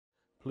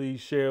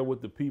Please share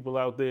with the people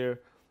out there.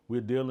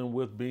 We're dealing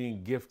with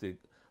being gifted,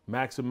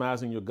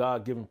 maximizing your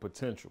God-given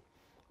potential.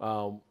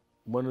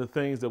 One of the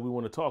things that we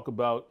want to talk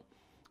about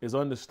is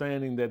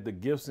understanding that the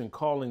gifts and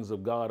callings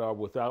of God are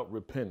without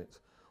repentance.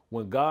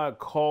 When God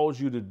calls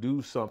you to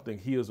do something,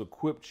 he has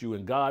equipped you,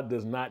 and God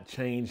does not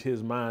change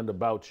his mind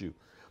about you.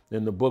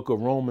 In the book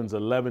of Romans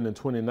 11 and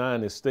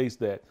 29, it states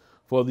that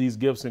for these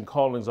gifts and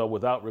callings are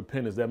without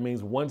repentance. That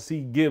means once he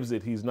gives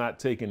it, he's not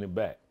taking it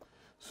back.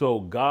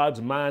 So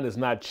God's mind is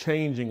not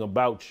changing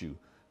about you.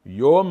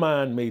 Your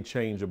mind may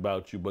change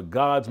about you, but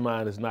God's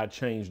mind is not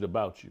changed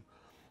about you.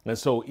 And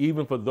so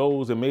even for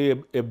those, it may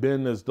have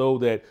been as though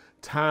that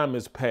time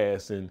has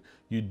passed and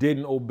you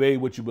didn't obey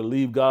what you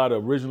believe God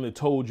originally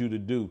told you to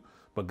do,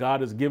 but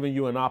God has given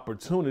you an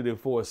opportunity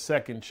for a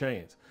second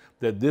chance,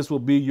 that this will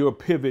be your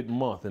pivot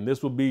month and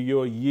this will be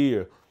your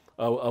year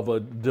of a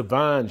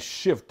divine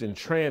shift and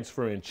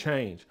transfer and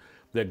change,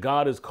 that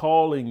God is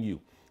calling you.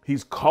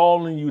 He's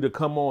calling you to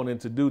come on and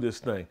to do this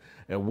thing.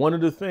 And one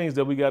of the things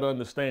that we got to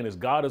understand is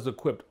God has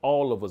equipped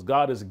all of us.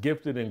 God has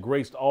gifted and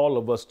graced all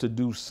of us to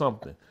do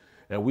something.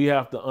 And we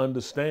have to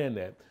understand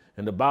that.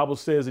 And the Bible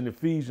says in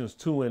Ephesians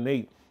 2 and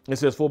 8, it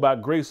says, for by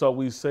grace are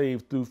we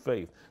saved through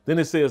faith. Then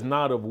it says,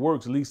 not of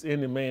works, lest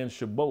any man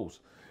should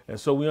boast. And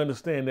so we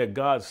understand that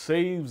God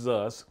saves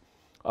us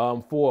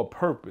for a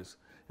purpose.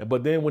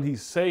 But then when he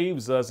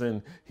saves us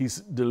and he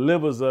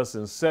delivers us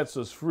and sets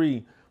us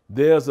free,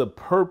 there's a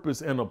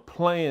purpose and a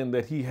plan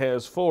that he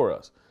has for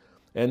us.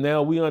 And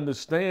now we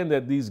understand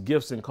that these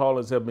gifts and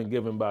callings have been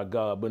given by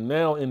God. But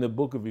now in the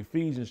book of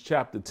Ephesians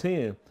chapter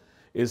 10,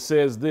 it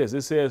says this,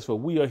 it says, for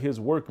we are his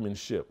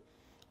workmanship,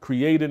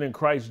 created in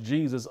Christ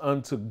Jesus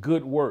unto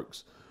good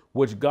works,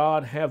 which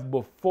God hath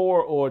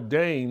before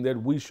ordained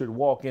that we should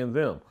walk in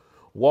them.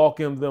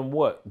 Walk in them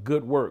what?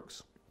 Good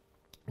works.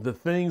 The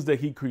things that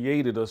he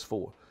created us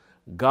for.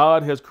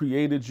 God has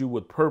created you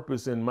with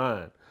purpose in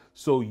mind.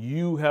 So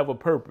you have a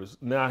purpose.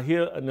 Now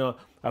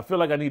I feel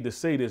like I need to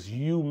say this.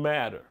 You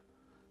matter.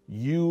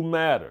 You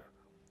matter.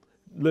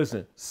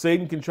 Listen,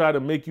 Satan can try to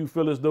make you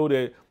feel as though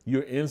that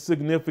you're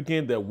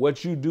insignificant, that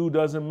what you do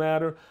doesn't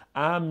matter.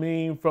 I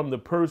mean, from the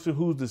person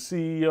who's the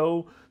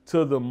CEO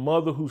to the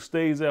mother who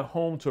stays at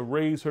home to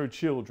raise her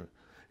children.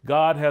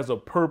 God has a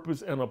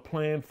purpose and a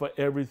plan for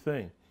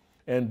everything.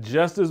 And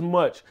just as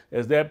much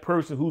as that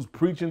person who's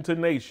preaching to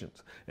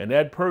nations and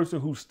that person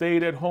who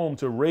stayed at home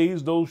to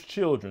raise those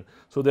children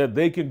so that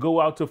they can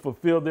go out to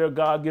fulfill their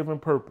God-given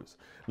purpose.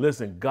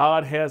 Listen,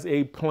 God has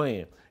a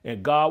plan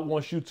and God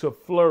wants you to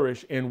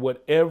flourish in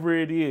whatever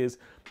it is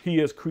he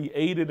has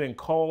created and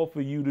called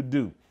for you to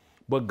do.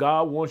 But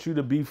God wants you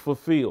to be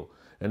fulfilled.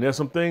 And there's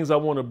some things I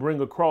want to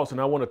bring across and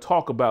I want to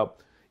talk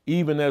about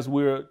even as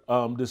we're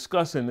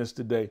discussing this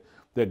today.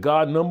 That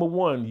God, number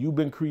one, you've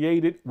been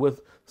created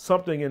with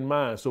something in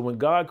mind. So when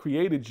God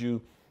created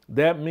you,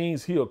 that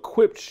means he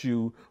equips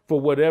you for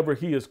whatever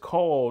he has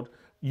called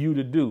you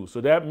to do.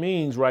 So that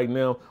means right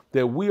now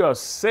that we are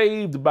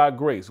saved by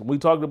grace. We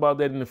talked about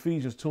that in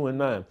Ephesians 2 and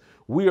 9.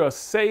 We are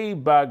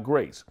saved by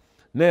grace.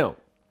 Now,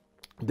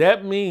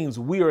 that means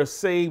we are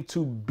saved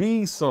to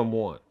be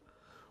someone.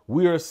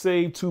 We are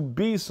saved to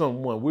be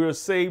someone. We are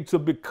saved to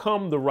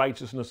become the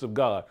righteousness of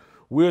God.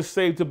 We're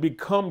saved to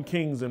become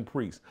kings and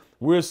priests.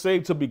 We're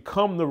saved to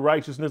become the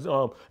righteousness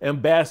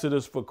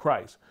ambassadors for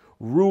Christ,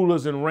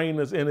 rulers and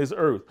reigners in his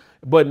earth.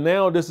 But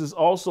now this is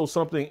also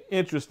something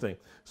interesting.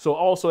 So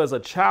also as a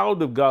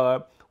child of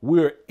God,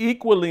 we're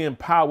equally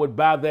empowered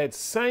by that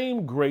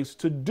same grace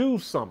to do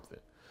something.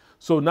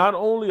 So not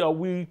only are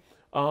we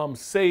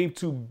saved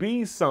to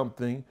be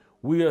something,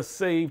 we are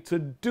saved to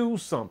do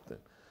something.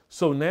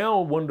 So now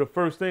one of the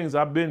first things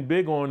I've been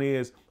big on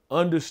is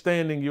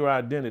understanding your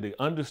identity,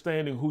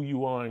 understanding who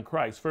you are in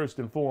Christ, first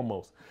and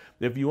foremost.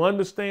 If you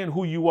understand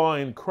who you are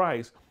in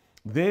Christ,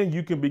 then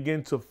you can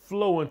begin to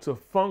flow and to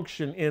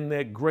function in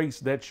that grace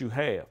that you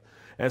have.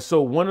 And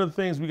so one of the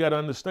things we got to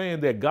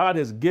understand that God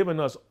has given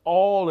us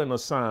all an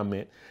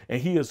assignment and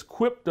he has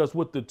equipped us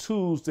with the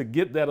tools to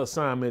get that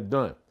assignment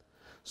done.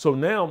 So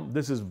now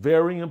this is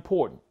very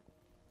important.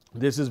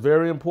 This is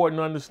very important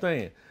to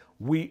understand.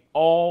 We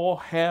all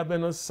have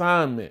an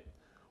assignment.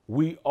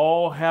 We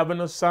all have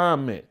an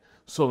assignment.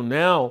 So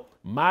now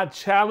my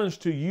challenge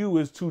to you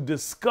is to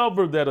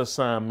discover that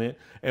assignment,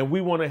 and we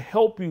want to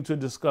help you to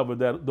discover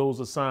those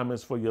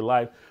assignments for your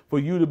life, for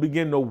you to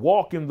begin to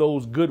walk in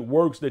those good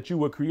works that you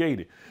were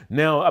created.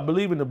 Now, I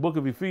believe in the book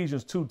of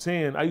Ephesians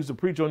 2:10, I used to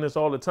preach on this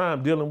all the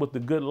time, dealing with the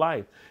good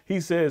life. He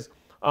says,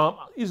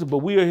 but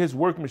we are his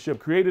workmanship,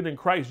 created in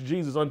Christ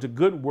Jesus unto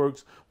good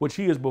works, which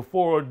he has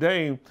before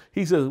ordained.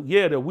 He says,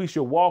 that we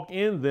should walk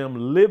in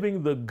them,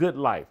 living the good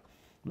life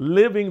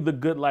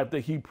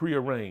that he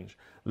prearranged,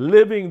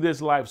 living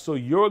this life. So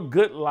your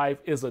good life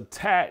is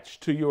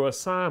attached to your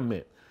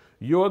assignment.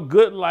 Your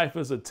good life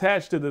is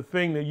attached to the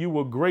thing that you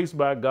were graced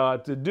by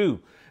God to do.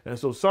 And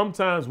so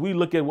sometimes we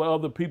look at what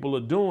other people are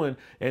doing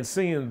and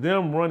seeing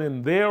them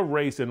running their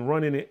race and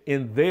running it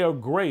in their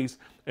grace.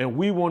 And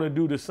we want to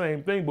do the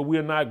same thing, but we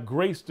are not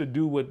graced to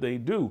do what they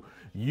do.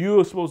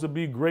 You're supposed to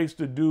be graced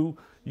to do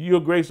Your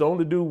grace to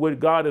only do what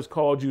God has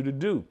called you to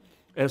do.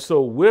 And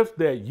so with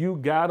that, you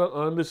got to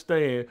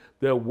understand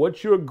that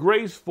what you're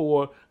graced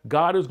for,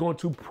 God is going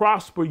to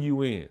prosper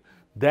you in.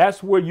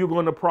 That's where you're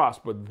going to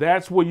prosper.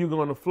 That's where you're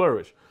going to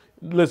flourish.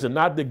 Listen,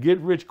 not the get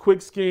rich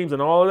quick schemes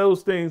and all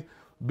those things,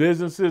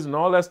 businesses and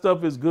all that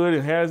stuff is good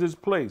and has its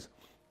place.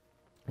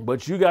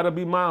 But you got to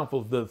be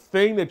mindful. The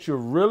thing that you're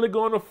really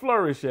going to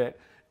flourish at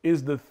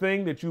is the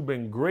thing that you've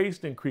been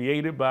graced and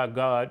created by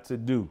God to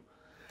do.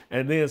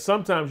 And then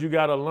sometimes you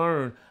got to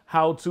learn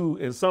how to,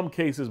 in some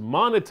cases,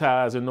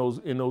 monetize in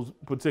those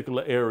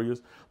particular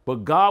areas.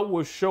 But God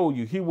will show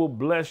you. He will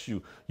bless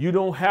you. You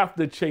don't have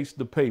to chase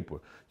the paper.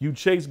 You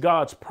chase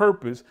God's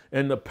purpose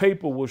and the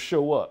paper will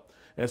show up.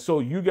 And so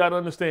you got to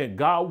understand,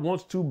 God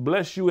wants to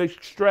bless you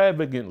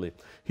extravagantly.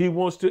 He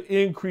wants to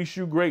increase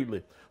you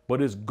greatly.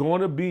 But it's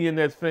going to be in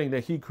that thing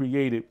that he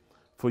created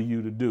for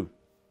you to do.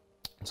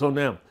 So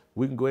now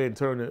we can go ahead and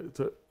turn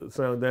the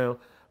sound down.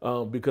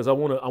 Because I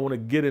want to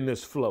get in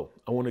this flow.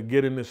 I want to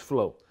get in this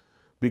flow,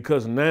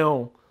 because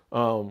now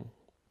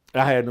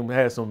I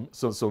had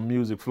some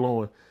music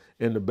flowing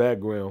in the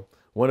background.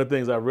 One of the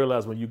things I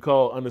realized, when you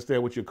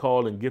understand what you're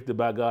called and gifted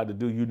by God to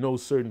do, you know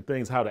certain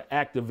things, how to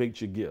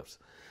activate your gifts.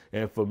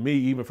 And for me,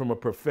 even from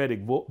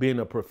being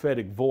a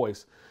prophetic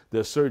voice,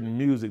 there's certain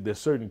music, there's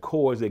certain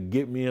chords that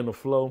get me in the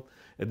flow.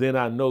 And then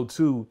I know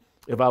too,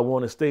 if I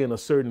want to stay in a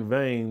certain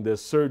vein,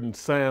 there's certain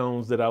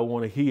sounds that I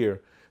want to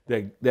hear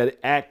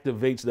that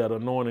activates that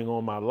anointing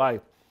on my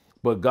life.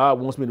 But God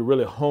wants me to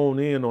really hone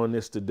in on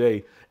this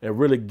today and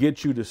really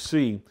get you to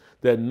see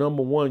that,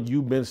 number one,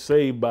 you've been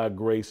saved by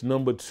grace.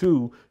 Number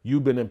two,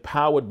 you've been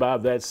empowered by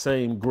that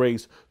same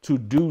grace to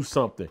do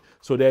something.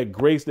 So that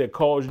grace that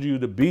caused you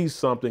to be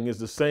something is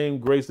the same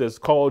grace that's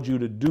called you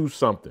to do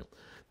something.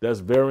 That's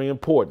very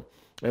important.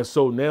 And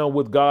so now,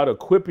 with God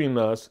equipping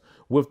us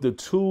with the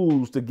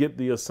tools to get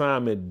the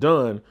assignment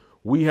done,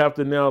 we have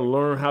to now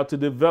learn how to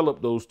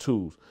develop those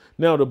tools.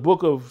 Now, the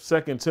book of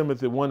 2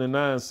 Timothy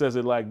 1:9 says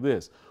it like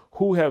this: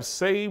 who have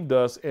saved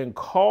us and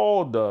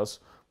called us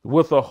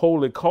with a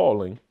holy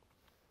calling,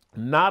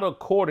 not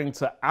according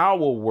to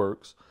our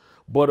works,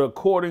 but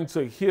according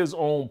to his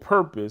own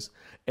purpose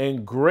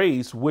and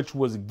grace, which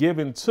was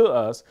given to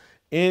us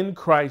in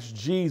Christ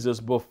Jesus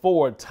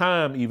before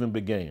time even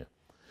began.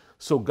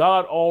 So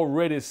God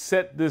already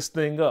set this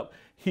thing up.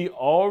 He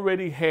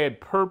already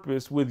had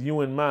purpose with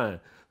you in mind.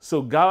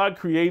 So God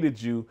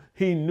created you.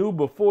 He knew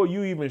before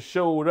you even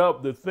showed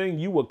up the thing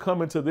you were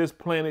coming to this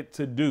planet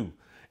to do.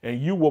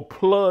 And you were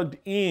plugged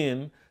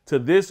in to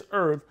this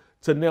earth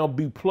to now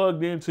be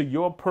plugged into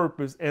your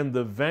purpose and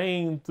the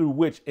vein through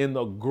which, in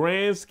the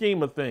grand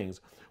scheme of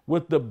things,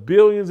 with the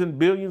billions and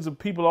billions of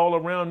people all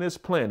around this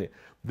planet,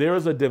 there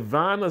is a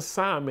divine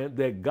assignment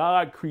that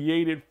God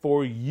created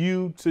for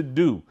you to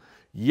do.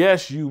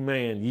 Yes, you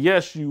man.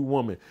 Yes, you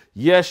woman.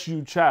 Yes,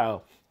 you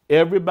child.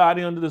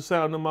 Everybody under the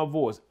sound of my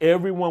voice,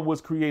 everyone was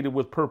created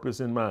with purpose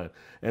in mind.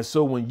 And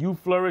so when you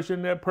flourish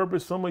in that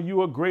purpose, some of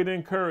you are great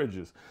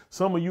encouragers.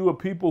 Some of you are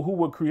people who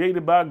were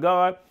created by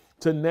God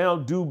to now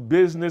do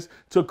business,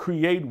 to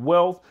create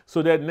wealth,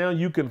 so that now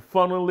you can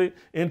funnel it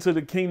into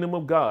the kingdom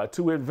of God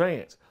to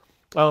advance.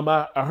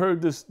 I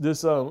heard this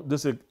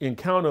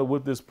encounter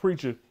with this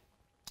preacher,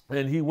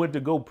 and he went to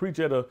go preach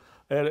at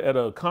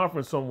a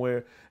conference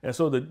somewhere. And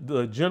so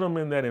the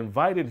gentleman that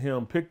invited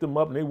him picked him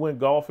up, and they went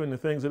golfing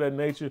and things of that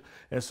nature.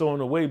 And so on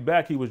the way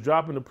back, he was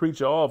dropping the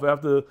preacher off.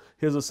 After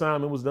his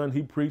assignment was done,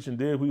 he preached and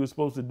did what he was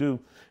supposed to do.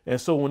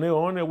 And so when they were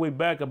on their way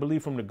back, I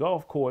believe from the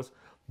golf course,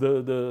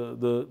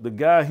 the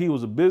guy, he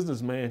was a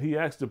businessman. He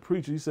asked the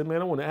preacher, he said,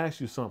 man, I want to ask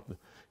you something.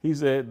 He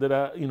said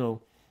that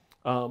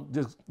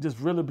just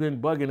really been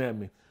bugging at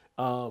me.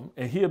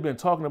 And he had been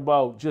talking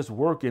about just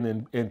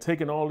working and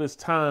taking all this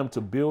time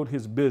to build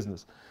his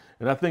business.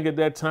 And I think at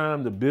that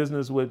time, the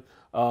business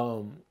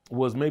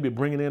was maybe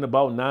bringing in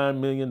about $9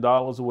 million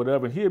or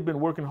whatever. And he had been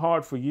working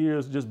hard for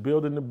years, just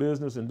building the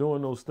business and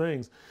doing those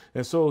things.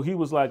 And so he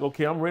was like,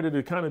 okay, I'm ready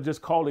to kind of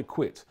just call it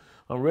quits.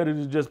 I'm ready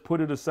to just put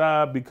it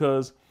aside,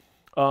 because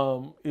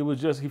it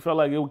was just, he felt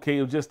like, okay,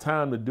 it was just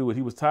time to do it.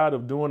 He was tired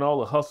of doing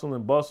all the hustle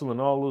and bustle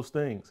and all those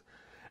things.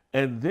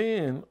 And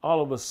then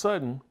all of a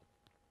sudden,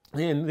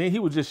 and then he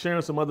was just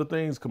sharing some other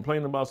things,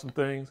 complaining about some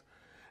things.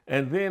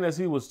 And then as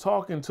he was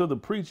talking to the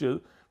preacher,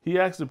 he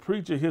asked the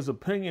preacher his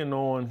opinion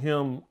on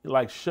him,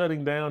 like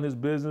shutting down his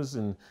business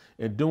and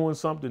doing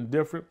something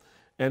different.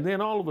 And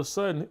then all of a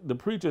sudden, the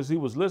preacher, as he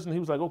was listening, he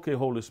was like, okay,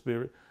 Holy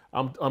Spirit,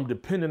 I'm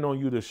depending on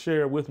you to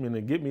share with me and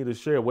to get me to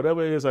share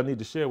whatever it is I need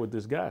to share with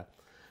this guy.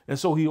 And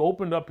so he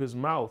opened up his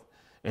mouth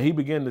and he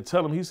began to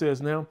tell him, he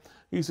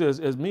says,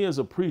 as me as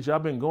a preacher,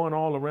 I've been going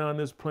all around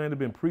this planet,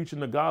 been preaching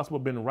the gospel,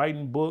 been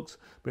writing books,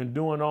 been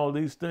doing all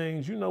these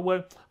things. You know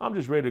what? I'm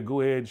just ready to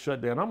go ahead and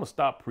shut down. I'm going to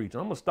stop preaching.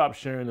 I'm going to stop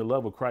sharing the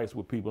love of Christ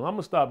with people. I'm going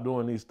to stop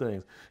doing these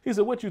things. He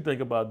said, what you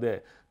think about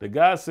that? The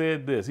guy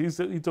said this. He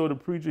told the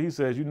preacher, he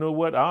says, you know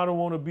what? I don't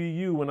want to be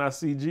you when I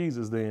see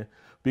Jesus then,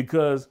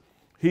 because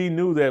he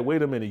knew that,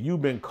 wait a minute,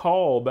 you've been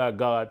called by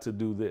God to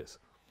do this.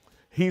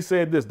 He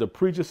said this, the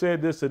preacher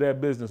said this to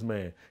that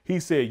businessman. He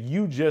said,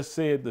 you just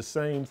said the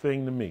same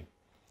thing to me.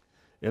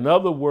 In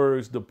other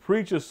words, the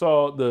preacher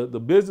saw, the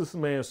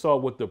businessman saw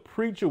what the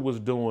preacher was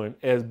doing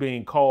as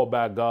being called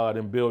by God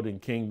and building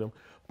kingdom,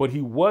 but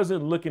he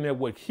wasn't looking at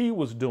what he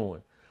was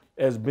doing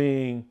as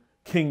being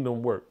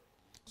kingdom work.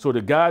 So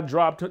the guy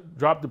dropped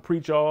the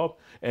preacher off,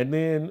 and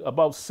then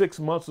about 6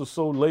 months or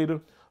so later,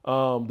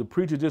 the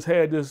preacher just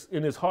had this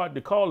in his heart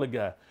to call the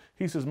guy.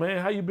 He says,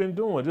 man, how you been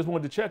doing? Just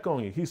wanted to check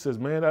on you. He says,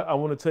 man, I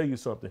want to tell you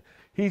something.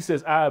 He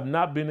says, I have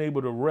not been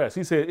able to rest.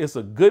 He said, it's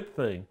a good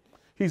thing.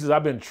 He says,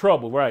 I've been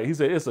troubled, right? He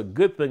said, it's a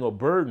good thing or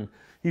burden.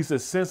 He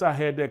says, since I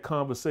had that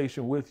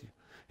conversation with you.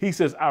 He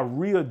says, I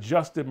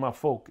readjusted my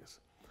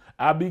focus.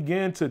 I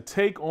began to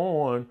take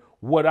on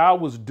what I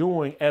was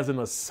doing as an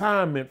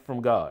assignment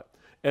from God,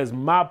 as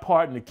my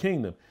part in the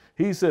kingdom.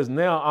 He says,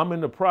 now I'm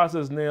in the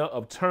process now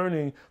of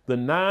turning the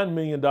 $9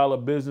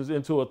 million business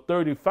into a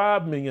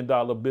 $35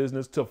 million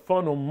business to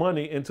funnel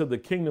money into the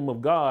kingdom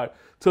of God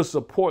to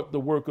support the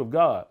work of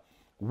God.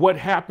 What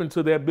happened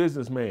to that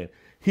businessman?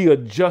 He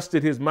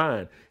adjusted his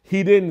mind.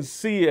 He didn't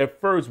see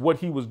at first what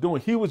he was doing.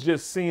 He was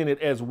just seeing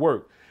it as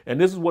work. And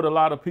this is what a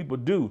lot of people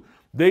do.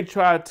 They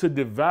try to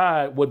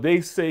divide what they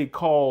say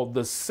called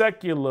the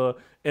secular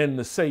and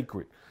the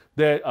sacred.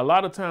 That a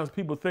lot of times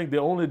people think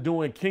they're only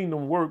doing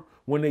kingdom work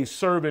when they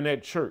serving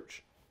at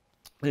church.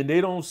 And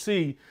they don't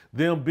see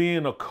them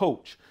being a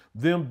coach,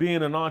 them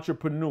being an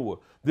entrepreneur,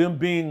 them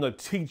being a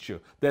teacher,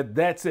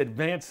 that's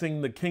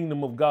advancing the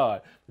kingdom of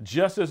God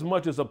just as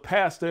much as a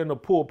pastor in the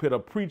pulpit, a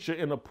preacher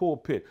in the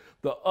pulpit,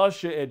 the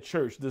usher at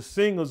church, the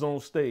singers on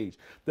stage,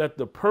 that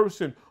the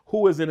person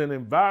who is in an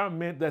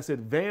environment that's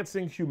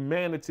advancing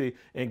humanity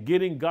and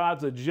getting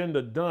God's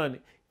agenda done,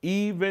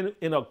 even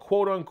in a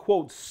quote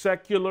unquote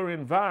secular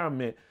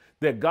environment,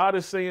 that God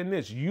is saying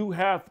this, you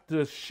have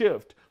to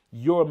shift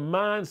your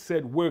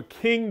mindset where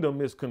kingdom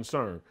is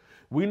concerned.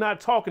 We're not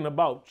talking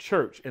about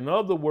church. In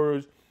other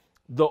words,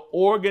 the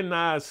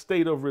organized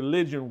state of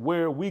religion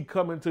where we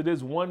come into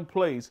this one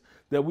place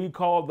that we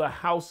call the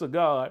house of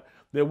God,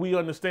 that we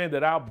understand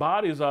that our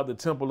bodies are the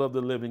temple of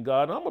the living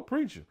God. I'm a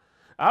preacher.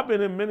 I've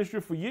been in ministry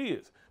for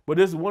years, but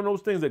this is one of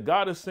those things that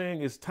God is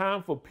saying it's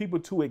time for people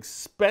to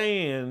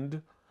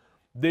expand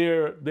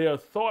their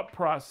thought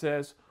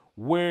process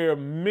where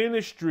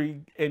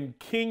ministry and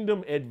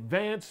kingdom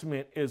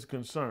advancement is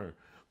concerned.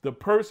 The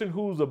person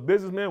who's a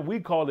businessman, we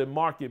call it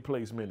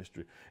marketplace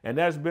ministry. And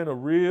that's been a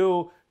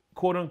real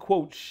quote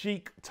unquote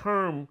chic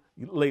term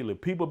lately.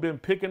 People have been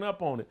picking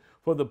up on it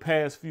for the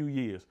past few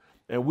years.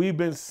 And we've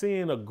been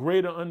seeing a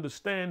greater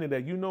understanding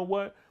that, you know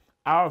what?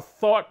 Our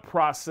thought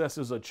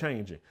processes are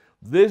changing.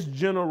 This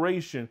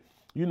generation,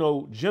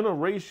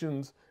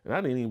 generations, and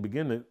I didn't even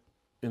begin to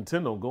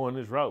intend on going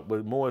this route,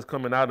 but more is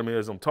coming out of me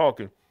as I'm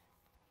talking.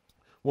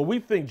 When we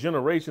think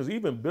generations,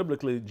 even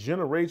biblically,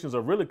 generations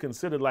are really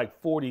considered like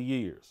 40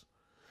 years.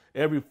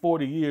 Every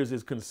 40 years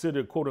is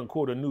considered, quote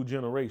unquote, a new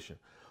generation.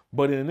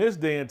 But in this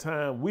day and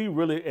time, we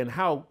really, and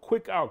how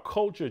quick our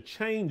culture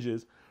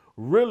changes,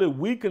 really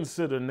we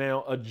consider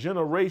now a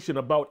generation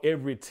about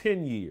every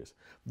 10 years,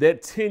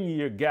 that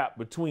 10-year gap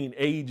between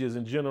ages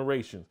and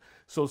generations.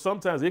 So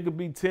sometimes it could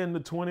be 10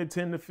 to 20,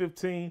 10 to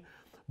 15,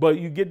 but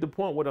you get the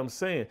point what I'm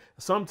saying.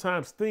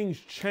 Sometimes things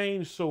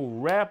change so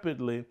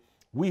rapidly,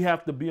 we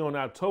have to be on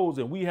our toes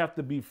and we have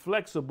to be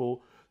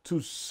flexible to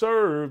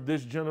serve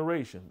this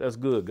generation. That's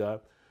good,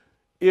 God.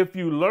 If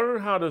you learn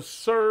how to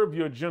serve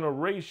your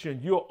generation,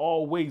 you'll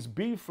always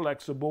be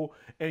flexible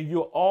and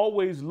you'll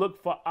always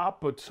look for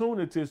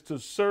opportunities to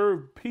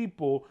serve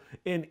people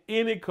in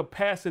any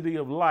capacity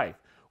of life,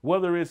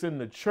 whether it's in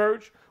the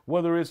church,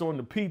 whether it's on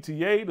the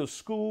PTA, the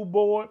school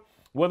board,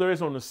 whether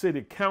it's on the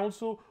city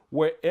council,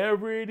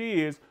 wherever it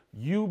is,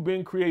 you've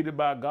been created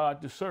by God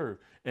to serve.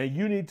 And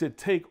you need to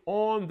take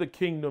on the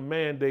kingdom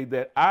mandate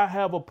that I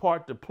have a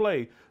part to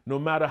play, no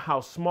matter how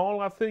small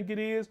I think it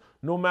is,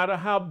 no matter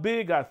how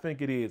big I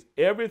think it is.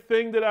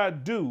 Everything that I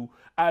do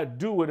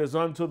it as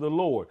unto the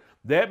Lord.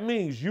 That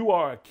means you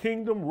are a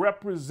kingdom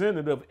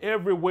representative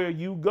everywhere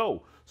you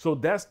go. So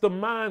that's the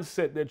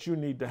mindset that you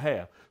need to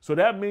have. So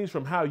that means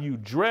from how you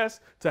dress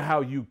to how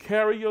you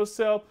carry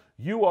yourself,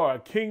 you are a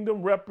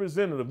kingdom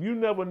representative. You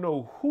never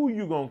know who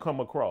you're going to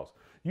come across.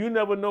 You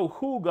never know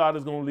who God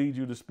is going to lead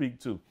you to speak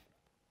to.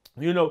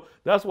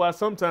 That's why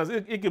sometimes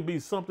it could be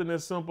something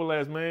as simple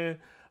as, man,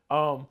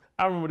 I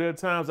remember there are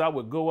times I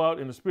would go out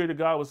and the Spirit of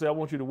God would say, I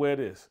want you to wear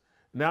this.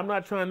 Now, I'm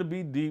not trying to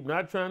be deep,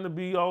 not trying to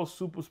be all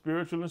super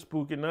spiritual and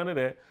spooky, none of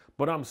that,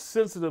 but I'm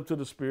sensitive to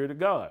the Spirit of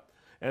God.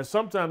 And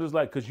sometimes it's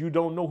like, because you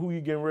don't know who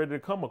you're getting ready to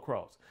come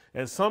across.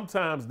 And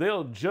sometimes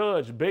they'll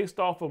judge based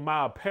off of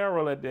my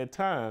apparel at that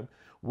time,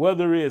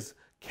 whether it's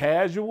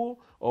casual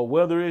or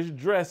whether it's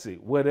dressy,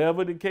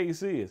 whatever the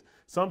case is.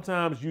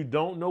 Sometimes you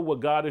don't know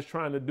what God is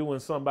trying to do in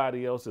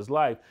somebody else's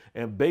life,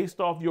 and based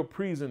off your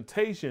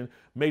presentation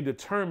may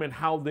determine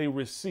how they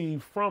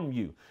receive from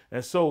you.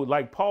 And so,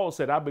 like Paul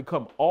said, I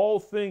become all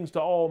things to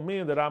all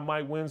men that I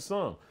might win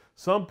some.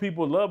 Some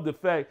people love the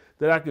fact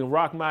that I can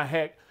rock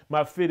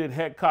my fitted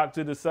hat cocked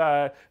to the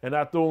side, and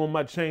I throw on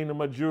my chain and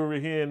my jewelry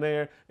here and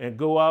there and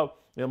go out.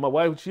 And my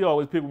wife, she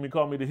always pick with me,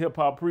 call me the hip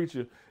hop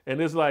preacher.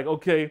 And it's like,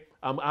 okay,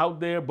 I'm out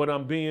there, but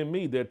I'm being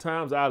me. There are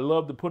times I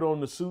love to put on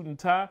the suit and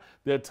tie.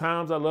 There are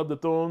times I love to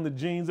throw on the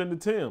jeans and the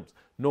Timbs.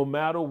 No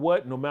matter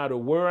what, no matter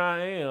where I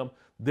am,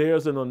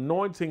 there's an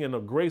anointing and a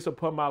grace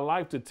upon my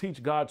life to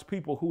teach God's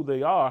people who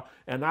they are.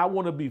 And I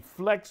want to be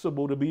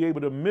flexible to be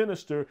able to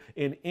minister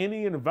in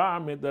any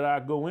environment that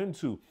I go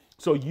into.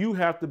 So you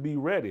have to be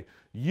ready.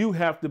 You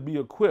have to be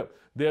equipped.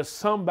 There's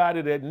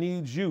somebody that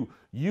needs you.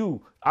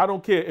 I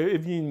don't care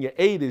if you're in your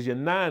 80s, your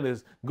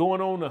 90s, going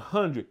on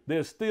 100,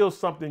 there's still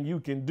something you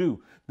can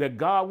do that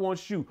God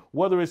wants you,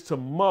 whether it's to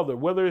mother,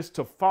 whether it's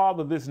to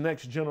father this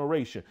next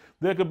generation.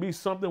 There could be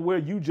something where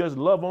you just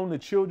love on the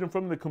children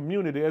from the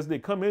community as they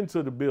come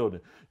into the building.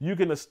 You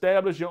can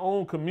establish your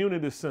own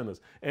community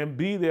centers and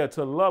be there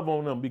to love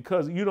on them,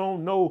 because you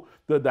don't know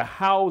the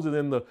houses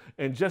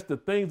and just the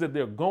things that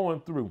they're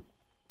going through.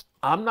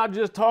 I'm not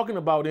just talking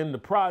about in the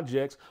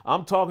projects.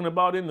 I'm talking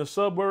about in the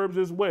suburbs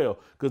as well,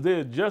 because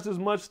there's just as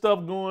much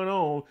stuff going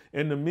on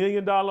in the $1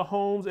 million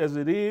homes as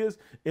it is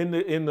in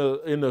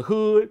the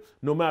hood.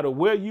 No matter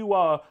where you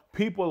are,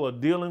 people are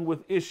dealing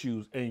with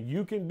issues, and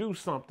you can do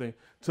something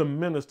to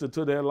minister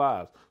to their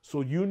lives.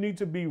 So you need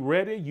to be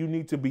ready. You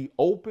need to be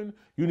open.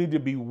 You need to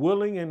be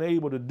willing and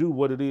able to do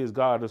what it is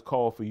God has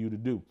called for you to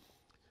do.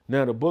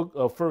 Now, the book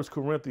of 1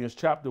 Corinthians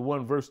chapter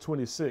 1, verse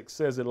 26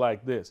 says it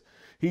like this.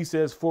 He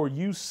says, "For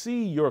you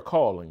see your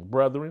calling,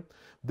 brethren,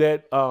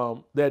 that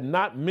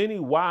not many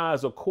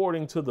wise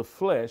according to the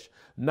flesh,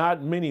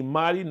 not many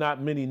mighty,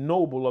 not many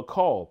noble are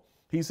called."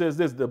 He says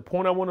this, the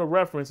point I want to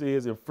reference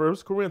is in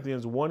 1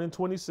 Corinthians 1 and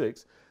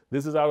 26.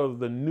 This is out of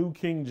the New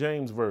King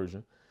James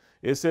Version.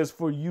 It says,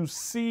 "For you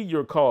see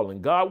your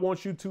calling." God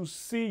wants you to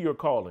see your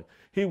calling.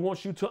 He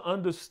wants you to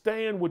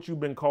understand what you've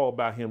been called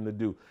by him to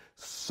do,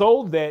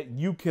 so that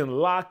you can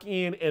lock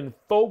in and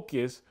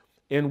focus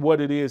in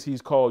what it is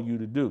he's called you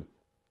to do.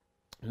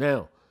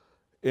 Now,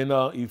 in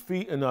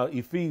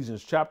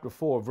Ephesians chapter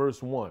 4,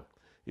 verse 1,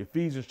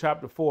 Ephesians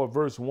chapter 4,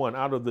 verse 1,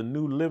 out of the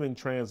New Living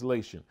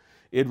Translation,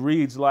 it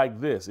reads like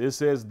this. It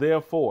says,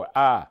 "Therefore,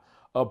 I,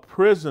 a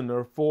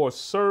prisoner for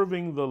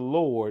serving the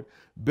Lord,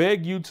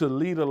 beg you to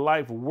lead a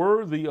life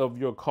worthy of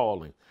your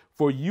calling,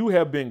 for you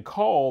have been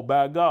called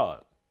by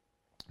God."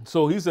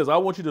 So he says, I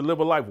want you to live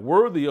a life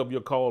worthy of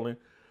your calling,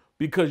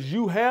 because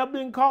you have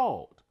been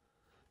called.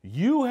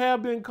 You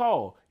have been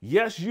called.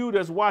 Yes, you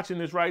that's watching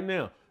this right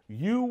now,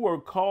 you were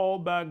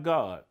called by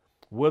God,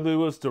 whether it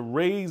was to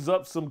raise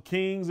up some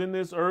kings in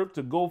this earth,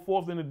 to go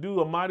forth and to do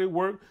a mighty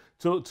work,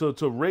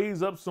 to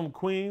raise up some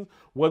queens,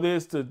 whether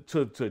it's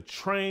to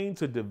train,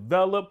 to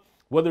develop,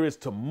 whether it's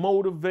to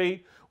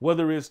motivate,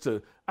 whether it's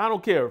to, I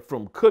don't care,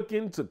 from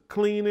cooking to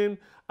cleaning,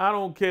 I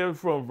don't care,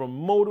 from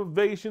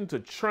motivation to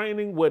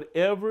training,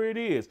 whatever it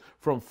is,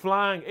 from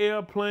flying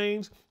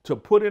airplanes to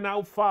putting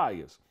out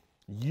fires.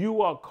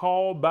 You are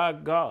called by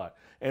God.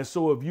 And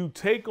so if you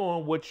take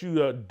on what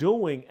you are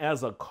doing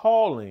as a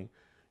calling,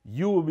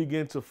 you will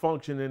begin to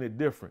function in it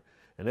different.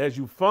 And as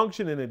you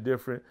function in it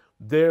different,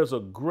 there's a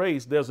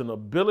grace, there's an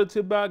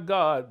ability by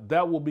God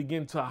that will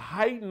begin to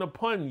heighten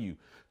upon you,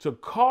 to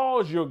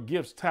cause your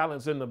gifts,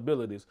 talents, and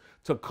abilities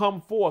to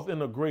come forth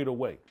in a greater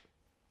way.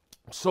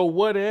 So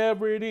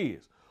whatever it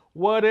is,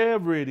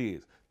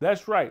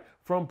 that's right,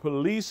 from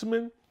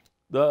policemen,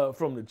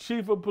 from the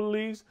chief of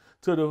police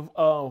to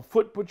the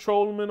foot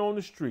patrolman on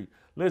the street.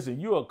 Listen,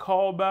 you are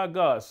called by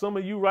God. Some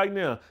of you right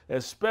now,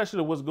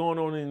 especially what's going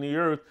on in the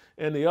earth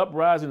and the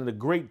uprising and the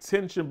great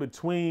tension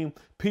between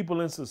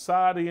people in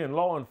society and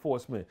law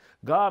enforcement.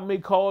 God may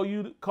call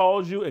you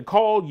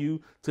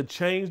to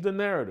change the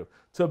narrative,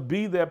 to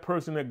be that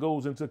person that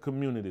goes into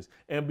communities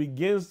and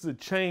begins to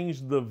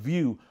change the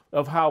view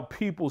of how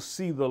people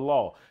see the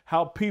law,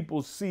 how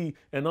people see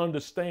and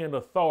understand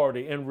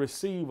authority and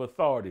receive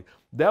authority.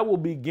 That will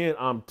begin,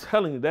 I'm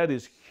telling you, that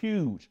is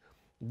huge.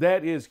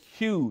 That is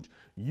huge.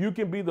 You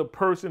can be the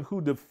person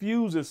who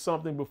diffuses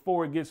something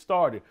before it gets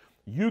started.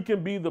 You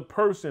can be the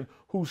person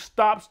who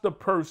stops the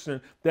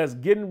person that's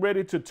getting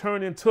ready to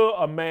turn into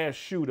a mass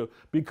shooter,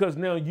 because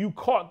now you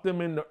caught them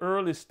in the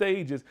early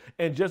stages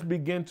and just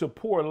begin to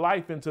pour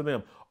life into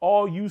them.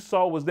 All you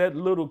saw was that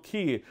little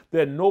kid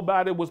that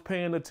nobody was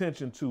paying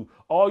attention to.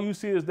 All you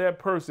see is that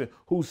person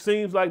who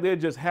seems like they're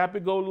just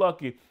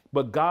happy-go-lucky,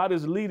 but God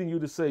is leading you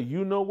to say,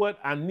 you know what?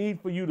 I need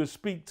for you to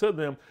speak to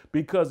them,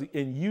 because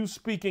in you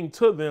speaking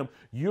to them,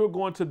 you're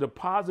going to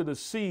deposit a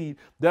seed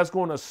that's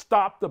going to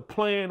stop the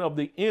plan of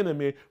the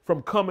enemy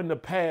from coming to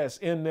pass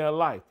in their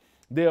life.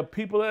 There are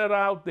people that are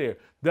out there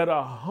that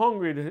are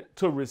hungry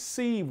to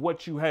receive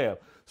what you have.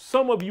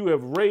 Some of you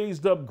have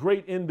raised up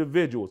great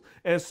individuals.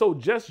 And so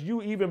just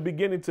you even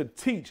beginning to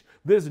teach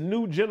this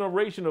new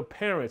generation of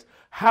parents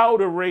how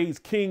to raise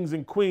kings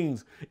and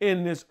queens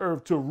in this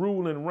earth to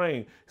rule and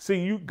reign.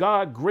 See,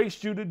 God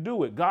graced you to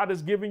do it. God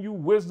has given you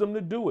wisdom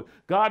to do it.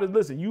 God has,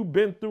 listen, you've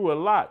been through a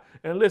lot.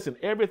 And listen,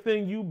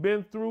 everything you've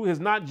been through has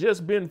not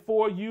just been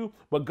for you,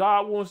 but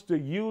God wants to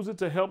use it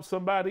to help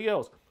somebody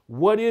else.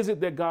 What is it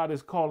that God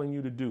is calling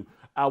you to do?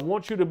 I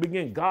want you to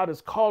begin. God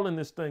is calling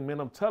this thing, man.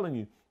 I'm telling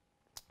you,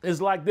 it's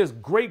like this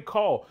great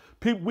call.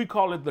 People, we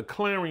call it the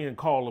clarion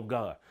call of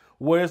God,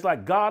 where it's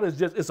like God is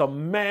just, it's a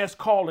mass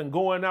calling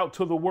going out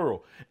to the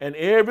world. And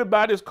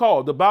everybody's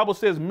called. The Bible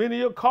says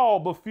many are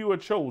called, but few are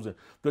chosen.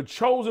 The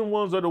chosen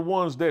ones are the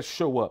ones that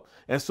show up.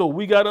 And so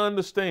we got to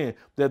understand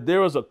that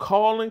there is a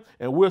calling,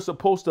 and we're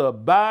supposed to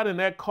abide in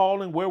that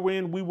calling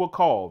wherein we were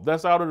called.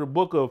 That's out of the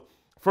book of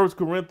 1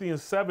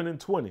 Corinthians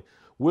 7:20.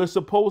 We're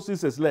supposed to, it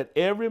says, let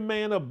every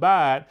man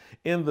abide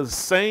in the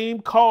same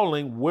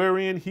calling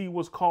wherein he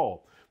was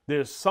called.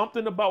 There's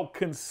something about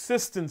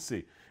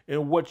consistency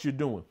in what you're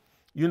doing.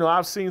 You know,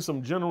 I've seen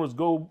some generals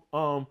go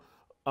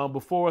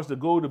before us to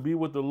go to be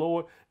with the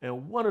Lord.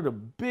 And one of the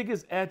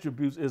biggest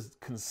attributes is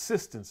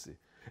consistency.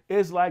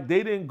 It's like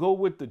they didn't go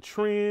with the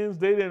trends.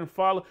 They didn't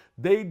follow.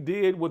 They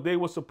did what they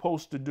were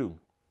supposed to do.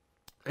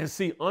 And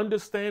see,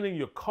 understanding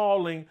your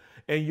calling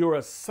and your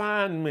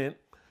assignment,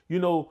 you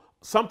know,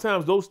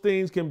 sometimes those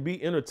things can be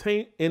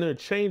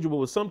interchangeable,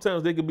 but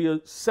sometimes they can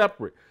be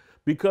separate.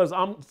 Because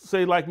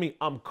say like me,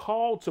 I'm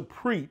called to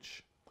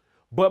preach,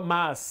 but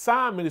my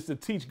assignment is to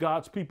teach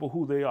God's people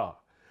who they are.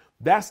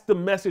 That's the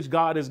message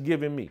God has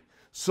given me.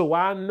 So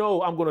I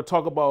know I'm going to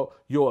talk about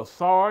your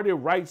authority,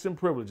 rights, and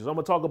privileges. I'm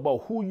going to talk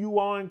about who you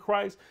are in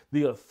Christ,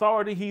 the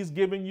authority he's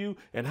given you,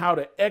 and how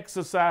to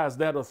exercise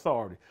that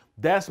authority.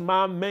 That's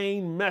my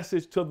main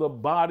message to the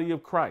body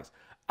of Christ.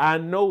 I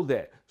know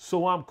that,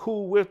 so I'm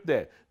cool with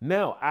that.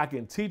 Now, I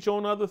can teach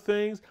on other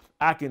things.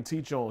 I can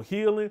teach on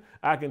healing.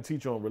 I can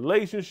teach on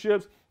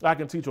relationships. I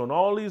can teach on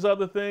all these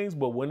other things.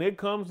 But when it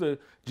comes to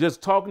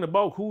just talking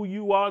about who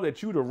you are,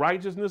 that you the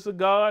righteousness of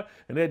God,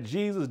 and that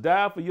Jesus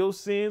died for your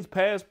sins,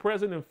 past,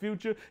 present, and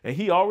future, and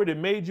he already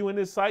made you in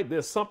his sight,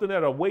 there's something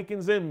that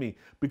awakens in me,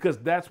 because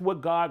that's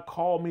what God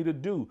called me to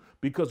do.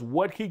 Because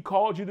what he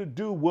called you to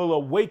do will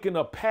awaken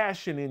a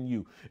passion in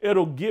you.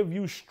 It'll give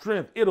you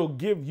strength. It'll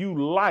give you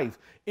life.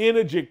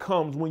 Energy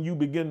comes when you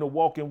begin to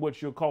walk in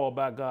what you're called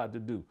by God to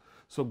do.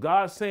 So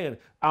God's saying,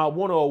 I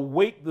want to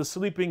awake the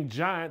sleeping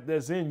giant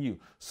that's in you.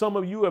 Some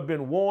of you have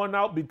been worn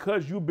out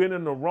because you've been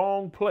in the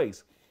wrong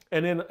place.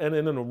 And in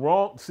the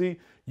wrong, see,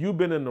 you've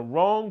been in the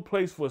wrong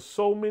place for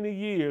so many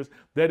years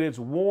that it's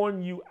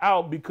worn you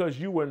out because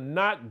you were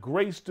not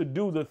graced to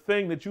do the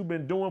thing that you've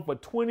been doing for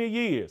 20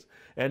 years.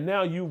 And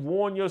now you've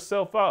worn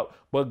yourself out.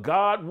 But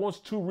God wants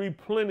to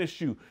replenish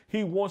you.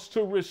 He wants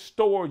to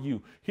restore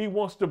you. He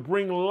wants to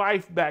bring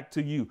life back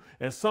to you.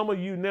 And some of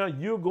you now,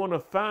 you're going to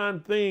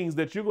find things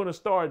that you're going to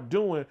start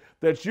doing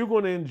that you're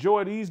going to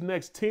enjoy these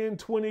next 10,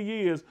 20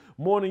 years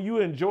more than you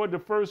enjoyed the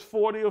first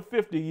 40 or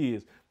 50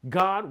 years.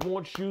 God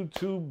wants you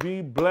to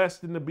be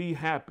blessed and to be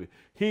happy.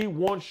 He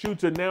wants you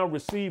to now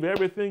receive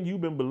everything you've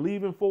been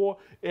believing for,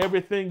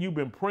 everything you've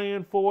been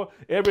praying for,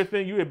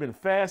 everything you have been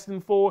fasting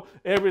for,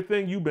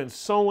 everything you've been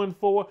sowing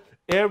for,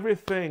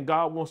 everything.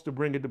 God wants to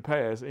bring it to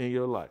pass in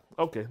your life.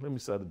 Okay, let me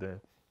settle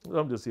down.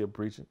 I'm just here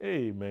preaching.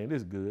 Hey, man,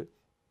 this is good.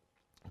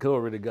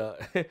 Glory to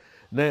God.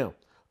 Now,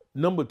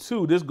 number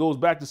two, this goes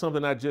back to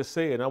something I just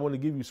said. I want to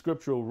give you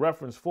scriptural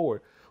reference for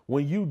it.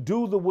 When you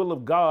do the will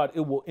of God,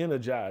 it will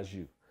energize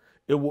you.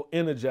 It will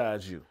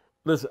energize you.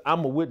 Listen,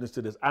 I'm a witness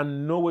to this. I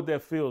know what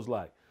that feels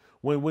like.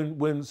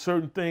 When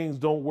certain things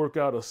don't work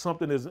out or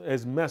something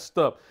is messed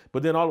up,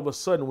 but then all of a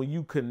sudden when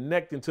you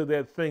connect into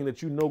that thing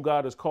that you know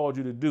God has called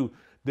you to do,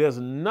 it's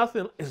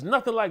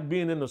nothing like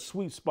being in a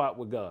sweet spot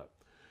with God.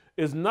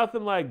 It's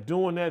nothing like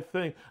doing that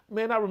thing.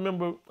 Man, I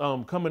remember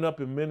coming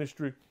up in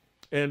ministry,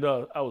 and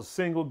I was a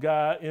single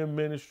guy in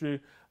ministry.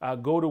 I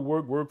go to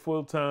work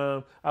full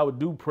time. I would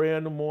do prayer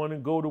in the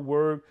morning, go to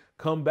work,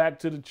 come back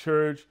to the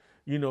church,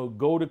 you know,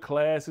 go to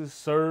classes,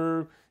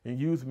 serve in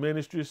youth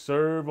ministry,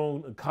 serve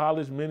on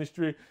college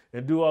ministry,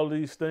 and do all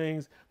these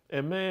things.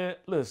 And man,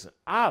 listen,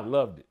 I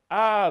loved it.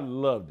 I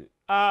loved it.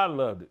 I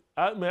loved it.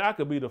 I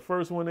could be the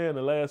first one there and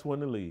the last one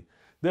to leave.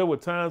 There were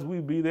times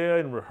we'd be there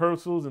in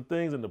rehearsals and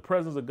things, and the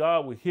presence of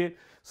God would hit.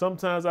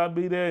 Sometimes I'd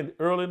be there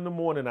early in the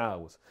morning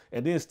hours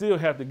and then still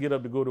have to get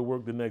up to go to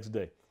work the next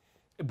day.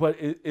 But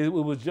it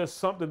was just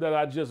something that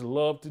I just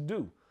loved to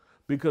do,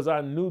 because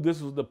I knew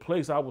this was the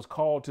place I was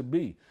called to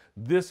be.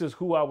 This is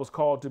who I was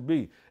called to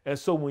be. And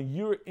so when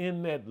you're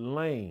in that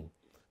lane,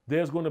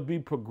 there's going to be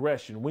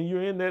progression. When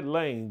you're in that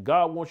lane,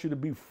 God wants you to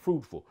be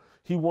fruitful.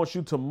 He wants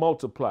you to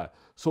multiply.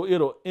 So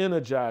it'll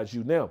energize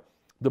you. Now,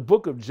 the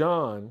book of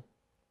John,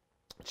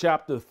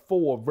 chapter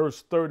 4,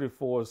 verse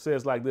 34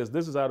 says like this.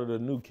 This is out of the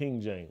New King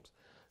James.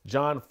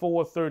 John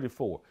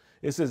 4:34.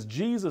 It says,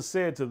 Jesus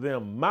said to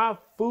them, my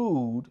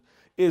food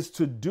is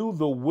to do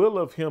the will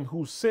of him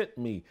who sent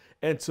me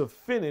and to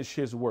finish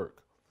his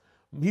work.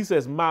 He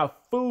says, my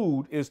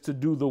food is to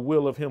do the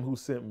will of him who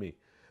sent me.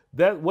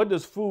 What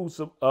does food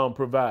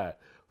provide?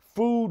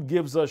 Food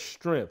gives us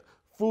strength.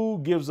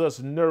 Food gives us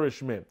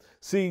nourishment.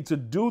 See, to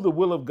do the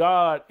will of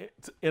God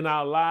in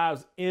our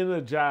lives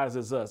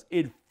energizes us.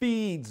 It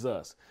feeds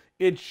us.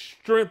 It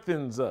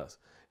strengthens us.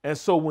 And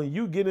so when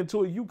you get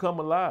into it, you come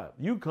alive.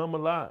 You come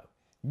alive.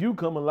 You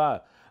come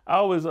alive. I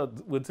always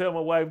would tell my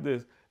wife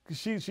this.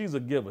 She's a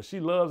giver. She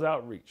loves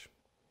outreach.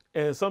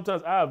 And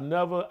sometimes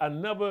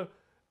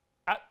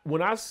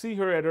when I see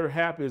her at her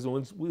happiest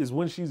is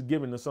when she's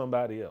giving to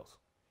somebody else.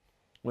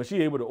 When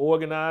she's able to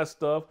organize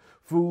stuff,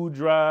 food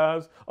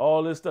drives,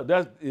 all this stuff,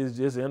 that is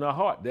just in her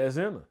heart. That's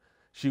in her.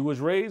 She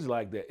was raised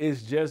like that.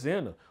 It's just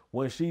in her.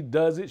 When she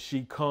does it,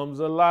 she comes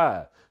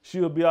alive.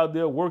 She'll be out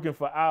there working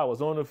for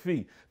hours on her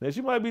feet. Now, she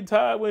might be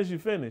tired when she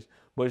finished,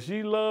 but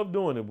she loved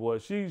doing it, boy.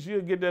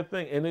 She'll get that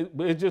thing. And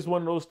it's just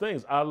one of those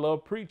things. I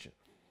love preaching.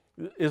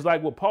 It's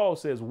like what Paul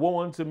says, woe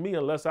unto me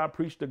unless I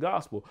preach the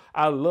gospel.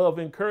 I love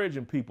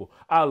encouraging people.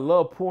 I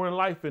love pouring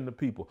life into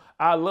people.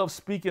 I love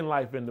speaking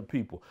life into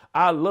people.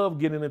 I love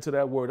getting into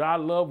that word. I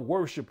love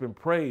worship and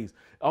praise.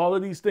 All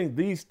of these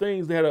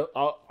things that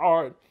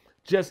are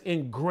just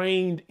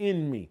ingrained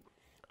in me.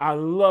 I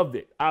love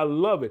it. I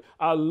love it.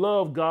 I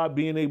love God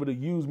being able to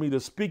use me to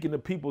speak into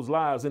people's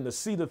lives and to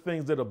see the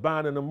things that are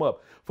binding them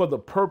up for the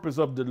purpose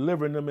of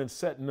delivering them and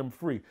setting them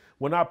free.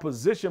 When I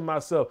position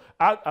myself,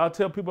 I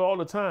tell people all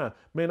the time,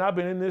 man, I've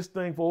been in this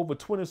thing for over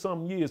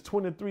 20-something years,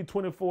 23,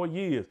 24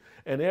 years.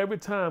 And every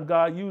time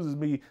God uses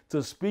me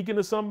to speak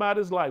into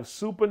somebody's life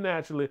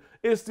supernaturally,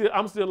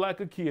 I'm still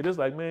like a kid. It's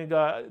like, man,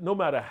 God, no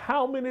matter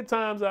how many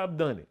times I've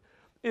done it,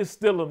 it's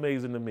still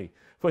amazing to me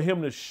for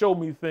him to show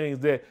me things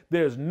that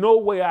there's no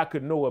way I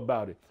could know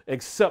about it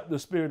except the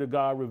Spirit of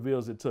God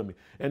reveals it to me.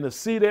 And to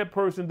see that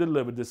person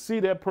delivered, to see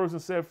that person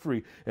set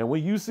free. And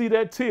when you see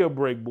that tear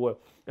break, boy,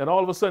 and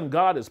all of a sudden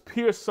God has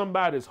pierced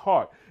somebody's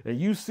heart and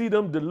you see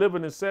them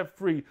delivered and set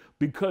free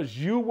because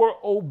you were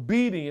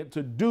obedient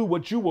to do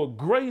what you were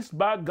graced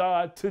by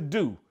God to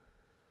do,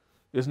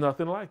 there's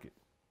nothing like it.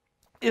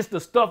 It's the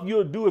stuff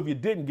you'll do if you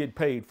didn't get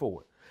paid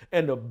for it.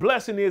 And the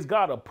blessing is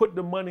God will put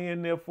the money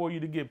in there for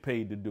you to get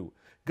paid to do it.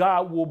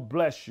 God will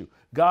bless you.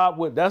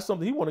 That's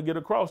something he want to get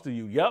across to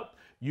you. Yep,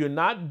 you're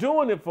not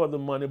doing it for the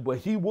money, but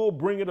he will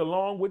bring it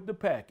along with the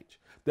package.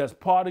 That's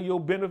part of your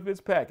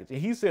benefits package. And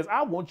he says,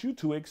 I want you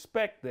to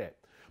expect that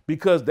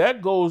because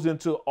that goes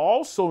into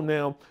also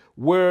now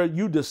where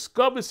you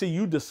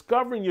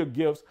discovering your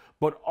gifts,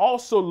 but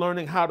also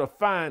learning how to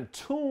fine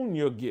tune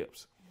your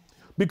gifts.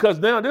 Because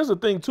now there's a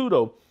thing too,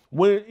 though.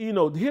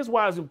 Here's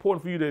why it's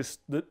important for you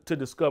to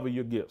discover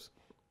your gifts.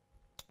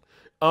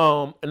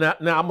 Now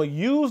I'm going to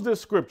use this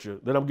scripture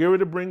that I'm getting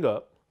ready to bring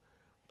up.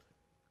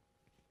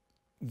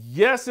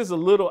 Yes, it's a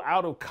little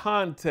out of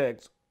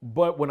context,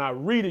 but when I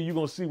read it, you're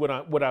going to see what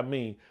I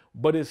mean.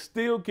 But it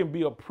still can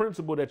be a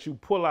principle that you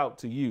pull out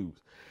to use.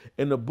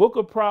 In the book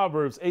of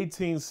Proverbs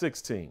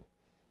 18:16,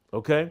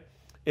 okay?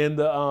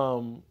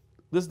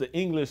 This is the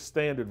English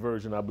Standard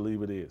Version, I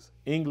believe it is.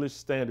 English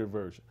Standard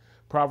Version.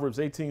 Proverbs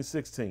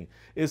 18:16.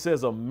 It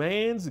says, a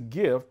man's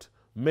gift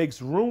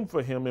makes room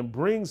for him and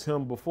brings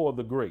him before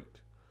the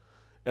great.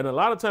 And a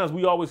lot of times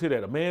we always hear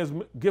that. A man's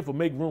gift will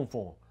make room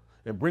for him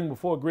and bring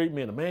before a great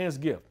man. A man's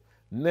gift.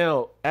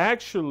 Now,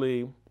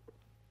 actually,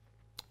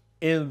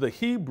 in the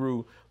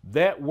Hebrew,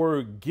 that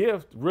word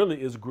gift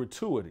really is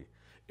gratuity.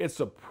 It's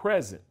a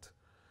present.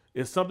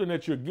 It's something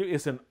that you're giving.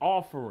 It's an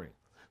offering.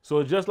 So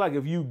it's just like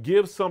if you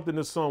give something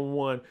to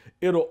someone,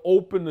 it'll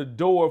open the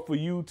door for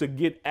you to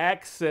get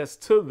access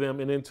to them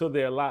and into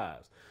their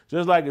lives.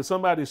 Just like if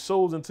somebody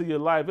sows into your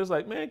life, it's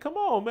like, man, come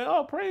on, man.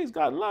 Oh, praise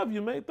God. Love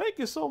you, man. Thank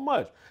you so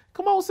much.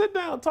 Come on, sit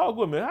down, talk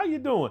with me. How you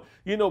doing?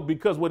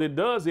 Because what it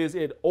does is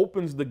it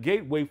opens the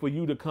gateway for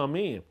you to come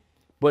in.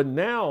 But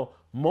now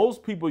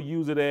most people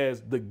use it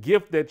as the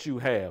gift that you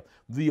have,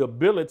 the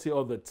ability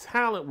or the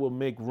talent will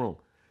make room.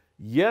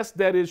 Yes,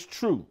 that is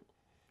true.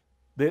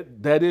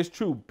 That is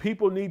true.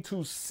 People need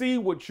to see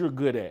what you're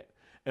good at.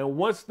 And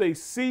once they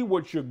see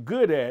what you're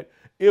good at,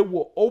 it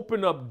will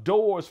open up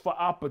doors for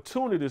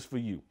opportunities for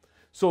you.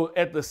 So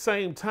at the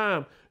same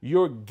time,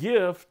 your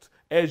gift,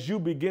 as you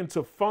begin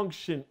to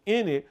function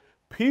in it,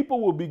 people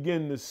will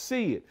begin to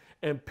see it.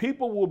 And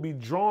people will be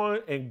drawn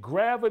and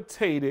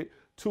gravitated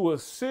to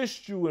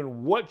assist you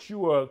in what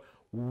you are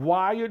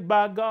wired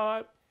by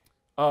God,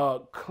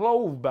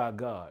 clothed by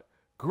God,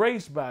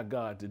 graced by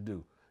God to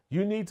do.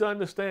 You need to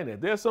understand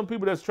that. There's some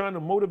people that's trying to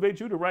motivate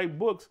you to write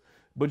books,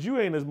 but you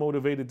ain't as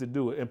motivated to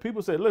do it. And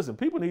people say, listen,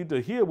 people need to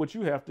hear what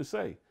you have to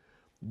say.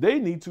 They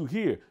need to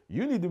hear.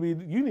 You need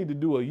to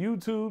do a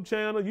YouTube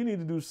channel. You need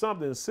to do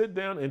something, sit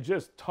down and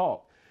just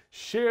talk.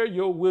 Share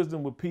your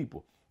wisdom with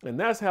people. And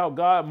that's how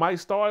God might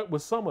start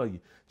with some of you,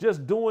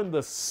 just doing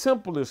the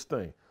simplest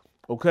thing.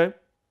 Okay.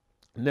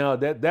 Now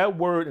that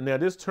word and now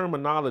this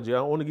terminology,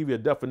 I want to give you a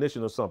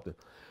definition of something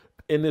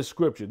in this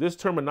scripture. This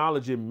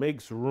terminology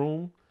makes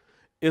room.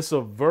 It's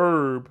a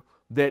verb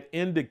that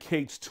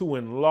indicates to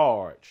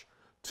enlarge,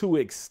 to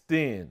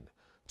extend,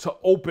 to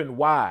open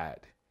wide.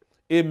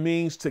 It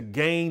means to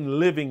gain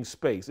living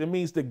space. It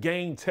means to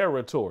gain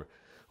territory.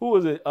 Who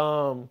is it?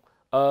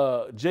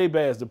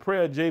 Jabez, the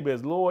prayer of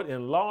Jabez, Lord,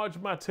 enlarge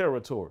my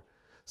territory.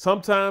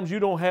 Sometimes you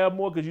don't have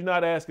more because you're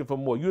not asking for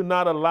more. You're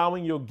not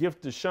allowing your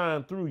gift to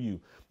shine through you,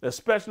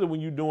 especially when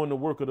you're doing the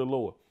work of the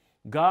Lord.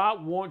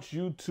 God wants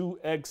you to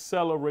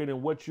accelerate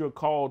in what you're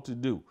called to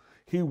do.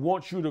 He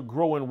wants you to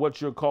grow in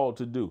what you're called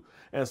to do.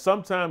 And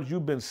sometimes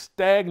you've been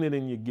stagnant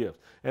in your gift.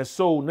 And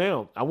so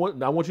now I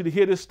want you to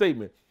hear this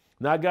statement.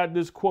 Now I got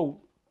this quote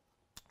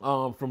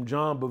from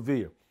John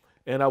Bevere,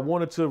 and I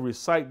wanted to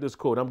recite this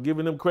quote. I'm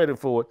giving him credit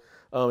for it,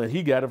 and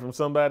he got it from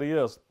somebody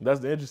else. That's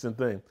the interesting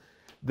thing,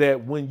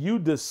 that when you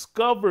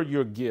discover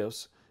your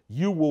gifts,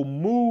 you will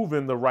move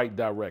in the right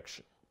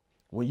direction.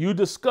 When you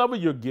discover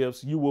your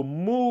gifts, you will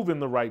move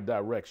in the right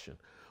direction.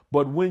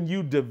 But when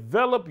you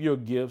develop your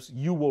gifts,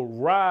 you will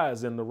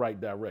rise in the right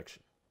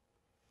direction.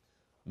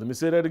 Let me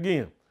say that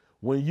again.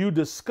 When you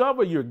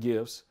discover your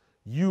gifts,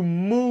 you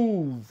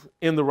move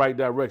in the right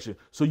direction.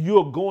 So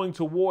you're going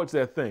towards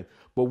that thing.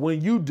 But when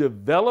you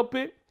develop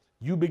it,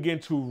 you begin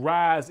to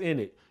rise in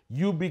it.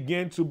 You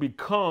begin to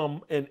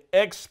become an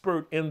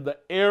expert in the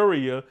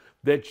area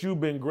that you've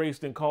been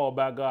graced and called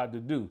by God to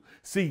do.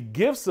 See,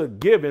 gifts are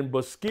given,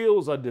 but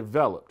skills are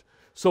developed.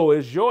 So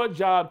it's your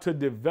job to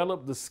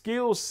develop the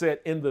skill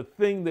set in the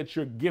thing that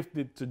you're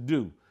gifted to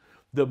do.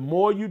 The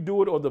more you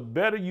do it or the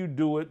better you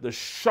do it, the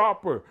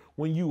sharper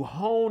when you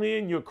hone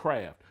in your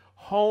craft,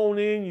 hone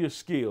in your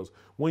skills.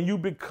 When you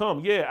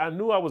become, I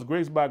knew I was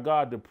graced by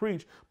God to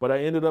preach, but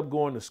I ended up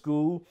going to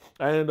school.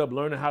 I ended up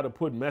learning how to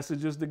put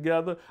messages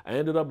together. I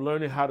ended up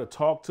learning how to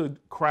talk to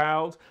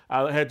crowds.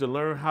 I had to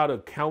learn how to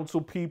counsel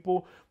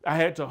people. I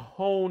had to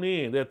hone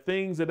in. There are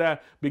things that I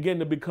began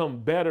to become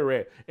better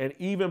at. And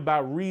even by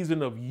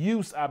reason of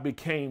use, I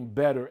became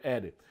better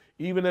at it.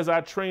 Even as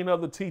I train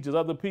other teachers,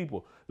 other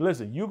people,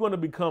 listen, you're going to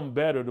become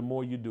better the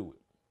more you do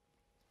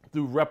it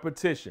through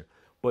repetition.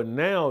 But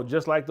now,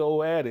 just like the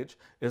old adage,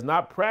 it's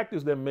not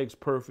practice that makes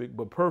perfect,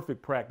 but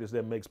perfect practice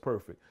that makes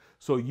perfect.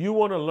 So you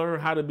want to learn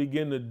how to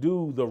begin to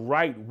do the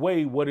right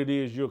way what it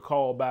is you're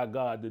called by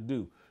God to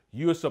do.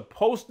 You're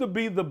supposed to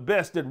be the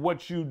best at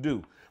what you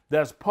do.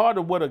 That's part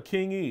of what a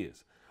king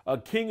is. A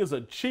king is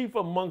a chief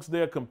amongst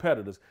their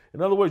competitors.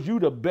 In other words, you're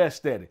the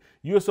best at it.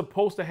 You're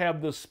supposed to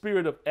have the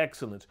spirit of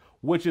excellence,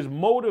 which is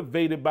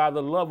motivated by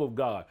the love of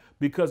God.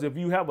 Because if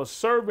you have a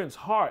servant's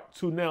heart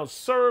to now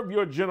serve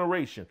your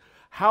generation,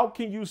 how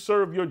can you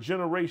serve your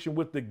generation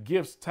with the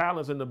gifts,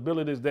 talents, and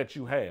abilities that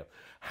you have?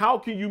 How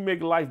can you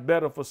make life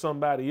better for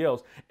somebody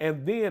else?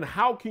 And then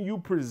how can you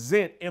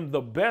present in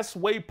the best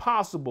way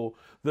possible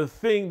the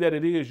thing that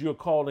it is you're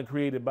called and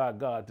created by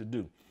God to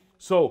do?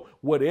 So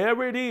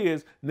whatever it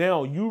is,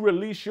 now you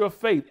release your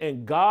faith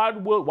and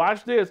God will,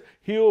 watch this,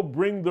 he'll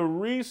bring the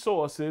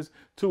resources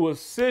to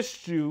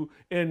assist you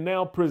in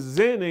now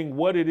presenting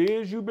what it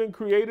is you've been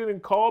created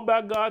and called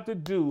by God to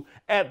do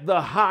at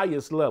the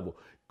highest level.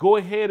 Go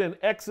ahead and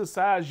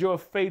exercise your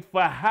faith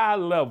for high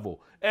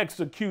level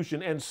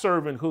execution and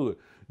servanthood.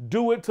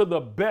 Do it to the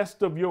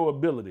best of your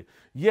ability.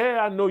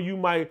 I know you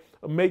might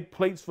make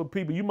plates for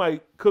people. You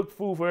might cook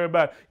food for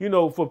everybody,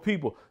 for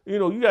people.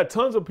 You got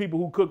tons of people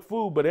who cook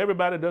food, but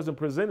everybody doesn't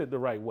present it the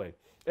right way.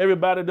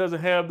 Everybody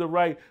doesn't have the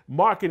right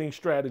marketing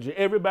strategy.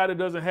 Everybody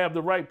doesn't have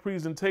the right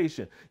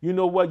presentation. You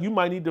know what? You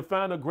might need to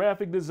find a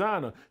graphic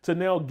designer to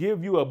now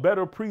give you a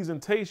better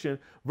presentation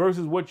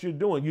versus what you're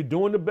doing. You're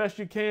doing the best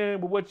you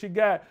can with what you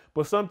got,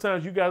 but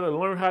sometimes you got to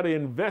learn how to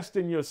invest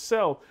in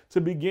yourself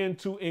to begin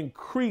to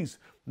increase.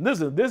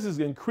 Listen, this is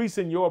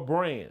increasing your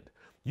brand.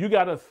 You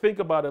got to think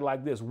about it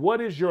like this.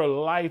 What is your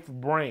life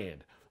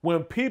brand?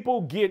 When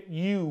people get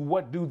you,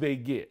 what do they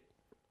get?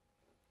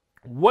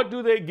 What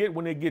do they get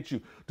when they get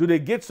you? Do they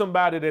get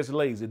somebody that's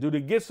lazy? Do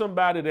they get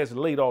somebody that's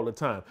late all the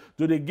time?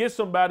 Do they get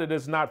somebody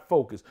that's not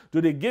focused?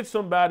 Do they get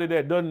somebody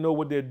that doesn't know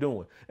what they're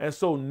doing? And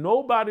so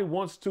nobody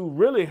wants to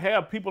really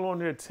have people on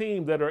their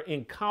team that are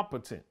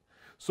incompetent.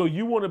 So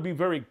you want to be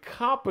very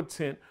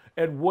competent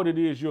at what it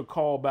is you're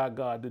called by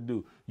God to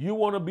do. You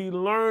want to be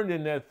learned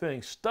in that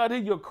thing. Study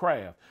your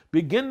craft.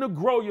 Begin to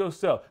grow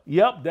yourself.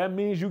 Yep, that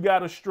means you got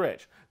to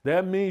stretch.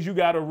 That means you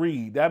got to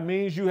read. That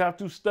means you have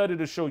to study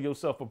to show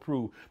yourself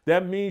approved.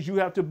 That means you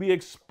have to be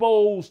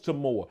exposed to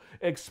more,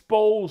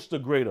 exposed to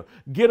greater.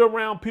 Get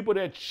around people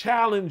that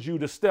challenge you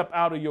to step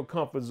out of your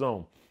comfort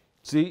zone.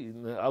 See,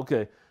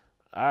 okay.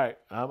 All right,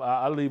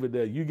 I'll leave it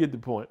there. You get the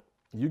point.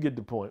 You get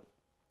the point.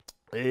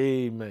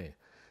 Amen.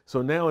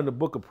 So now in the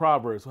book of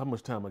Proverbs, how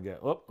much time I got?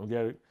 Oh, I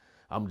got it.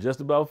 I'm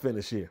just about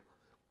finished here.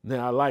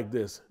 Now I like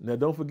this. Now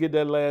don't forget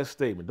that last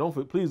statement.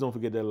 Please don't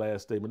forget that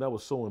last statement. That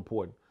was so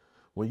important.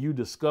 When you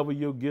discover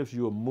your gifts,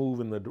 you'll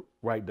move in the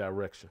right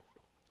direction.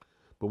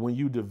 But when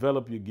you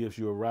develop your gifts,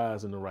 you'll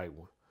rise in the right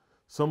one.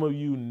 Some of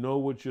you know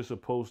what you're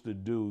supposed to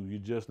do. You're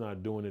just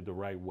not doing it the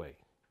right way.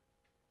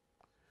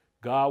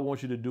 God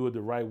wants you to do it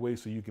the right way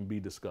so you can be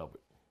discovered.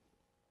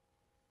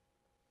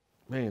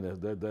 Man,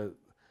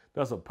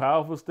 that's a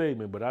powerful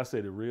statement, but I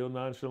said it real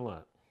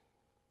nonchalant.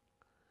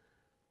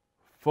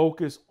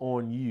 Focus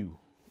on you.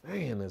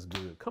 Man, that's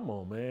good. Come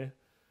on, man.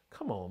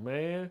 Come on,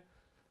 man.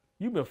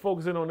 You've been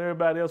focusing on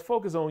everybody else.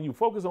 Focus on you.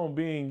 Focus on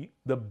being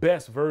the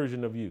best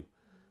version of you.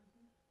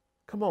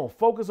 Come on,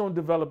 focus on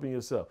developing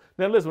yourself.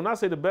 Now listen, when I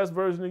say the best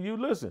version of you,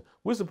 listen,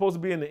 we're supposed to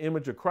be in the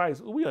image of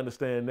Christ. We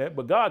understand that,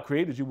 but God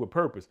created you with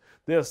purpose.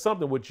 There's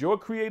something with your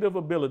creative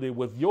ability,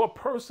 with your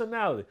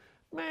personality.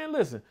 Man,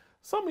 listen,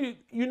 some of you,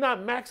 you're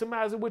not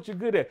maximizing what you're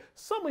good at.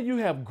 Some of you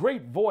have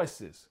great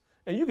voices,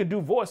 and you can do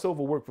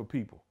voiceover work for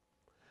people.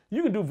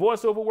 You can do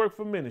voiceover work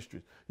for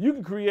ministries. You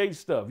can create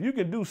stuff. You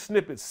can do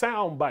snippets,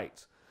 sound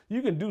bites.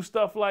 You can do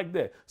stuff like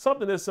that.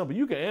 Something that's simple.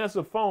 You can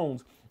answer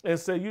phones and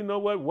say, you know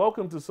what,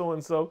 welcome to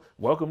so-and-so.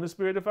 Welcome to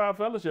Spirit of Fire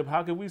Fellowship.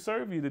 How can we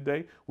serve you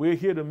today? We're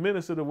here to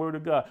minister the word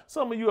of God.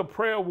 Some of you are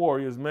prayer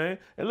warriors, man.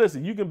 And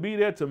listen, you can be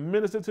there to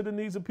minister to the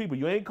needs of people.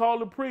 You ain't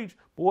called to preach,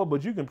 boy,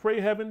 but you can pray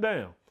heaven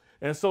down.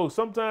 And so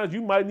sometimes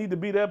you might need to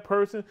be that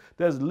person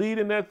that's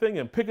leading that thing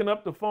and picking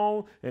up the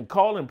phone and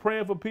calling,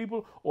 praying for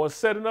people, or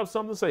setting up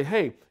something to say,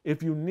 hey,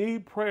 if you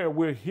need prayer,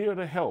 we're here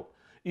to help.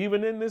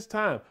 Even in this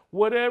time,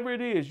 whatever it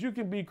is, you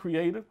can be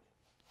creative.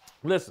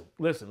 Listen.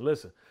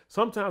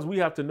 Sometimes we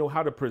have to know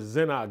how to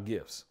present our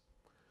gifts,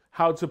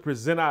 how to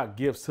present our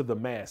gifts to the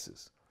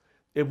masses.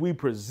 If we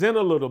present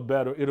a little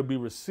better, it'll be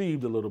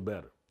received a little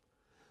better.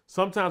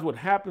 Sometimes what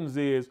happens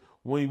is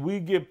when we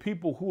get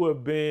people who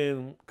have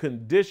been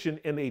conditioned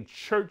in a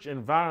church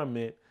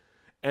environment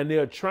and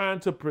they're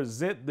trying to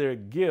present their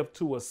gift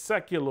to a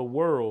secular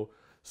world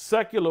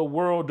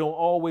don't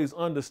always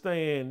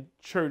understand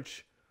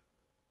church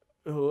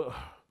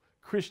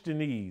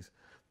Christianese,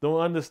 don't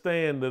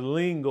understand the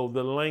lingo,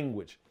 the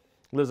language.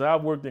 Listen,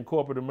 I've worked in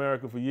corporate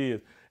America for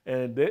years,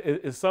 and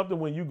it's something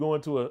when you go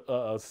into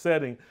a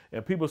setting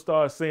and people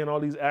start saying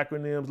all these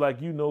acronyms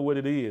like you know what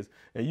it is,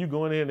 and you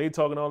go in there and they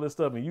talking all this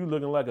stuff, and you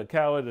looking like a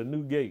cow at a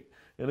new gate.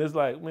 And it's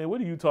like, man,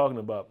 what are you talking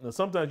about? And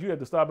sometimes you have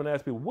to stop and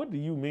ask people, what do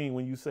you mean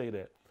when you say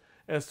that?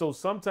 And so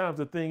sometimes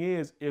the thing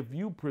is, if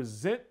you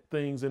present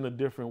things in a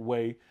different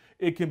way,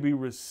 it can be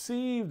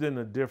received in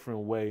a different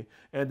way.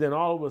 And then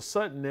all of a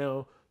sudden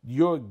now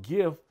your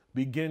gift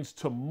begins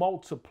to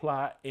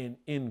multiply and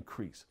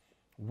increase.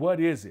 What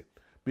is it?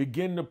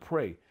 Begin to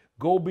pray.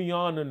 Go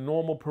beyond the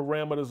normal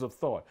parameters of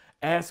thought.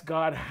 Ask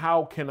God,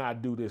 how can I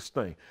do this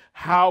thing?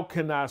 How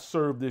can I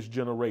serve this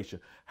generation?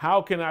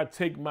 How can I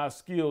take my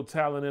skill,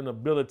 talent, and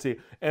ability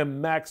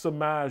and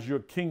maximize your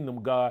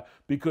kingdom, God?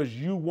 Because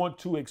you want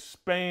to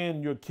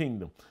expand your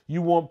kingdom.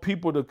 You want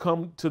people to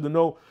come to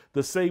know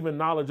the saving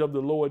knowledge of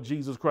the Lord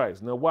Jesus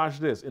Christ. Now watch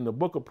this. In the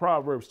book of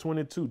Proverbs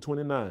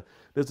 22:29,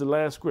 this is the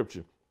last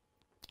scripture.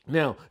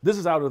 Now, this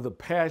is out of the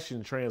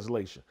Passion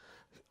Translation.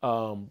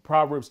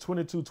 Proverbs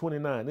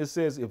 22:29. It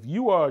says, if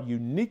you are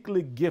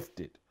uniquely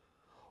gifted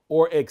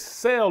or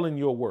excel in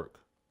your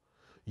work,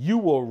 you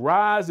will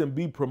rise and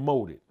be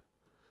promoted.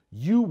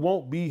 You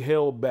won't be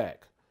held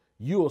back.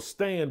 You'll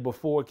stand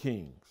before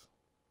kings.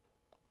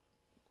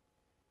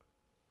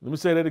 Let me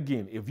say that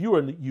again. If you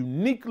are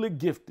uniquely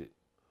gifted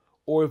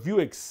or if you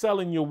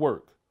excel in your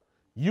work,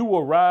 you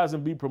will rise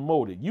and be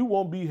promoted. You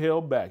won't be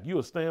held back.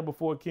 You'll stand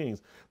before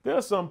kings. There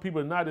are some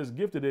people not as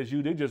gifted as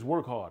you. They just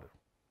work harder.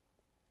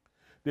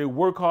 They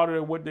work harder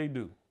at what they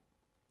do.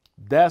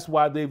 That's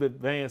why they've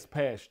advanced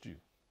past you.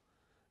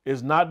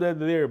 It's not that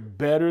they're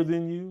better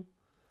than you.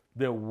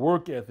 Their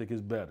work ethic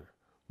is better.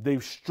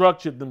 They've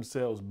structured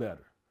themselves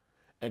better.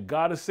 And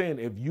God is saying,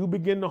 if you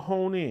begin to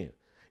hone in,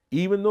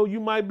 even though you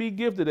might be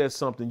gifted at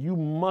something, you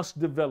must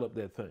develop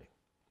that thing.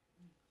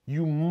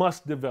 You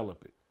must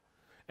develop it.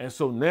 And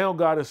so now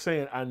God is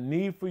saying, I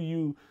need for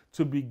you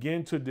to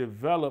begin to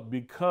develop,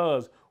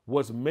 because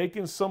what's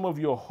making some of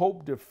your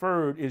hope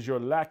deferred is your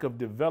lack of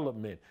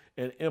development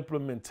and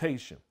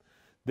implementation.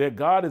 That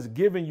God has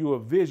given you a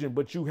vision,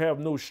 but you have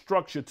no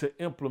structure to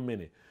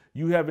implement it.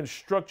 You haven't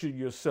structured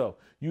yourself.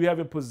 You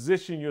haven't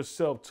positioned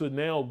yourself to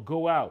now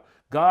go out.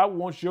 God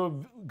wants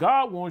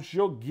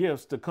your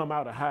gifts to come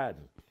out of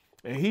hiding.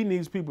 And he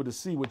needs people to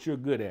see what you're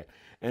good at.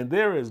 And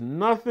there is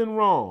nothing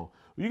wrong.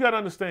 You got to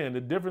understand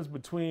the difference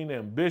between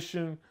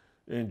ambition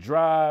and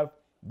drive.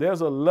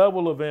 There's a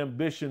level of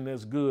ambition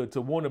that's good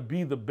to want to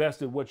be the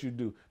best at what you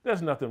do.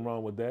 There's nothing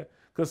wrong with that.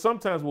 Because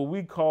sometimes what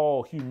we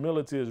call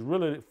humility is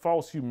really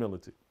false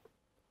humility.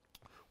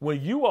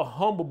 When you are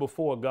humble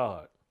before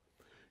God,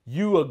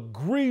 you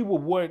agree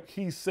with what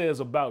he says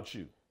about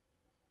you.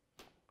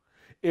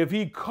 If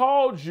he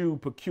called you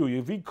peculiar,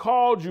 if he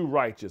called you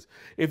righteous,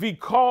 if he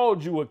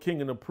called you a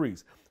king and a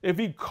priest, if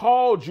he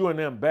called you an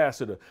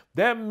ambassador,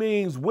 that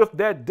means with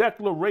that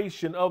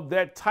declaration of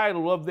that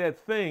title, of that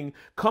thing,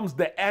 comes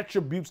the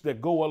attributes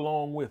that go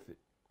along with it.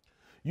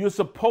 You're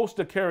supposed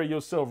to carry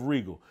yourself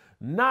regal,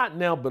 not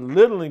now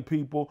belittling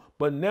people,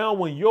 but now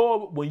when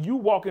you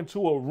walk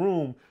into a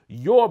room,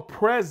 your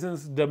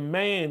presence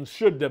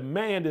should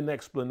demand an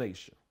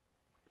explanation.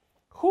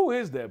 Who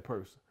is that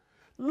person?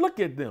 Look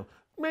at them.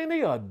 Man,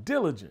 they are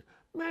diligent.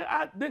 Man,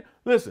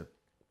 listen,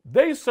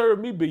 they serve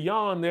me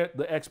beyond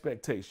the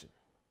expectation.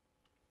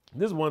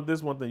 This one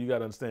thing you got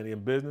to understand in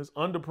business: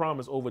 under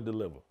promise, over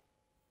deliver.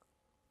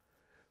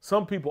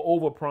 Some people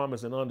over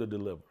promise and under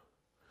deliver.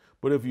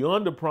 But if you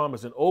under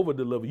promise and over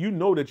deliver, you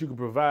know that you can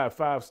provide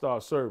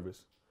 5-star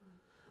service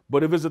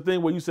But if it's a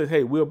thing where you say,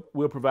 hey,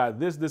 we'll provide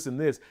this, this, and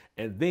this,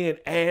 and then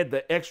add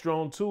the extra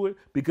onto it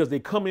because they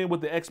come in with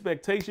the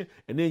expectation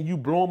and then you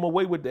blow them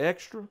away with the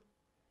extra,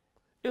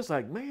 it's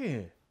like,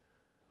 man,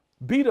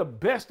 be the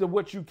best of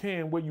what you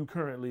can where you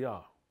currently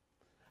are.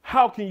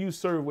 How can you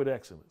serve with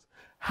excellence?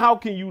 How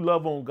can you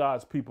love on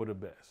God's people the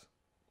best?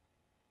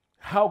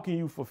 How can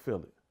you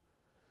fulfill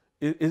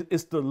it?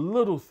 It's the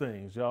little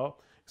things, y'all.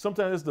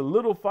 Sometimes it's the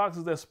little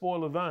foxes that spoil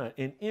the vine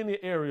in any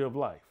area of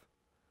life.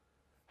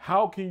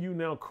 How can you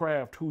now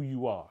craft who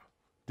you are,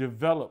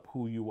 develop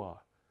who you are,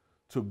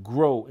 to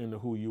grow into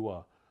who you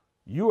are?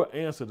 You are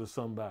answer to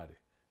somebody,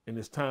 and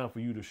it's time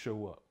for you to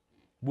show up.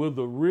 Will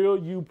the real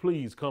you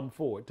please come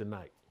forward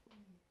tonight?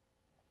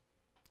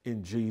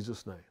 In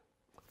Jesus' name.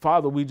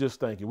 Father, we just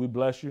thank you. We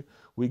bless you.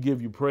 We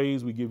give you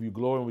praise. We give you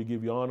glory, and we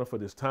give you honor for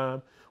this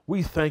time.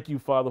 We thank you,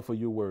 Father, for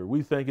your word.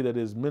 We thank you that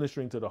it is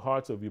ministering to the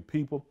hearts of your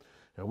people,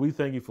 and we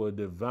thank you for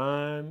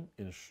divine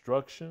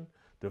instruction,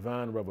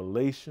 divine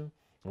revelation.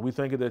 And we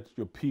thank you that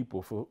your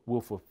people will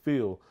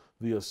fulfill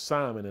the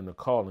assignment and the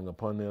calling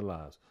upon their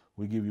lives.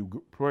 We give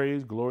you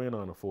praise, glory, and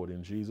honor for it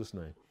in Jesus'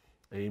 name.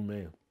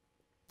 Amen.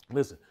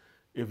 Listen,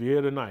 if you're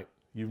here tonight,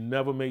 you've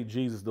never made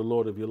Jesus the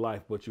Lord of your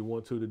life, but you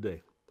want to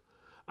today,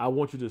 I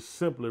want you to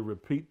simply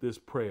repeat this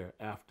prayer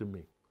after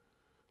me.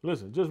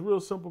 Listen, just real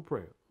simple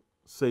prayer.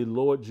 Say,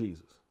 Lord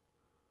Jesus,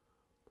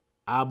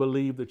 I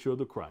believe that you're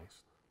the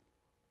Christ,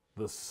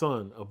 the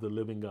Son of the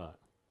living God.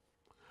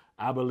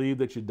 I believe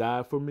that you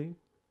died for me.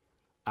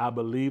 I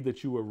believe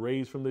that you were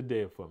raised from the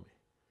dead for me.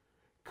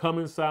 Come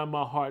inside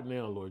my heart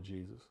now, Lord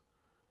Jesus.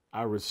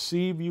 I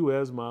receive you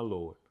as my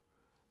Lord.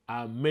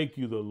 I make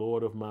you the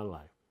Lord of my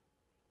life.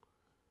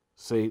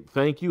 Say,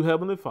 thank you,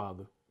 Heavenly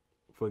Father,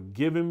 for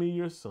giving me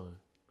your Son.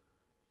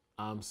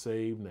 I'm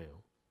saved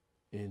now.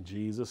 In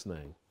Jesus'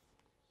 name,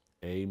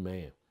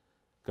 amen.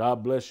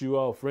 God bless you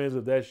all. Friends,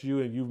 if that's you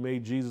and you've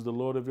made Jesus the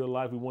Lord of your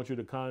life, we want you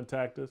to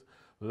contact us.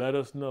 Let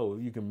us know.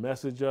 You can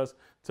message us.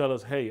 Tell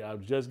us, hey,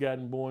 I've just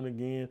gotten born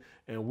again,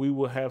 and we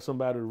will have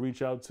somebody to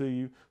reach out to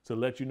you to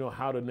let you know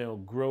how to now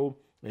grow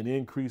and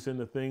increase in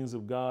the things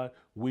of God.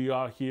 We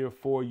are here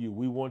for you.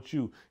 We want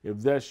you. If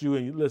that's you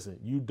and you listen,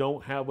 you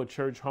don't have a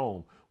church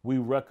home, we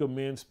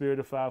recommend Spirit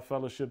of Fire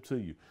Fellowship to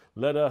you.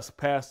 Let us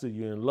pastor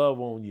you and love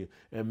on you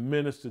and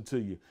minister to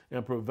you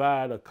and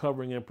provide a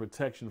covering and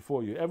protection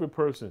for you. Every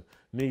person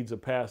needs a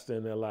pastor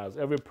in their lives.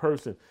 Every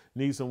person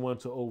needs someone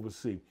to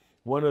oversee.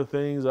 One of the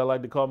things I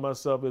like to call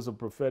myself is a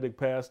prophetic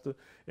pastor,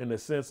 in the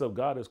sense of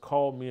God has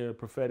called me in a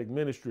prophetic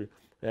ministry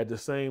at the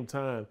same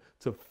time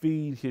to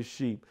feed his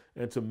sheep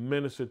and to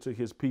minister to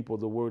his people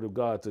the word of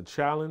God, to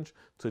challenge,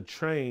 to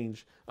train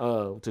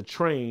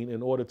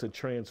in order to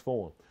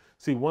transform.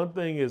 See, one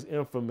thing is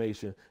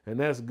information, and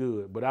that's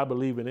good, but I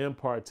believe in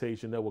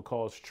impartation that will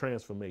cause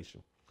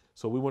transformation.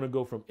 So we want to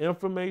go from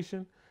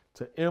information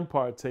to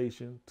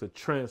impartation to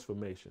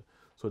transformation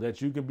so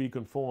that you can be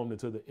conformed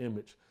into the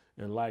image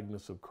and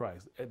likeness of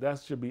Christ. That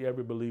should be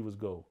every believer's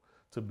goal,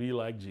 to be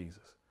like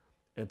Jesus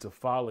and to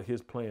follow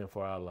his plan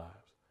for our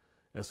lives.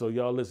 And so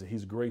y'all listen,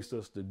 he's graced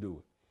us to do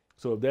it.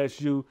 So if that's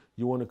you,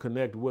 you want to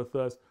connect with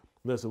us,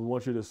 listen, we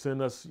want you to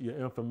send us your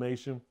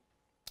information.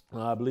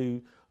 I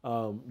believe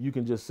you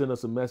can just send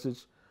us a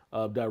message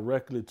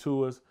directly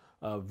to us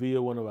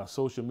via one of our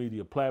social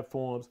media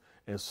platforms,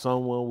 and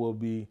someone will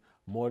be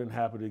more than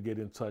happy to get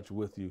in touch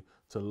with you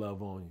to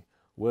love on you.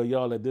 Well,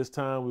 y'all, at this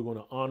time, we're going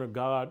to honor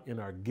God in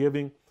our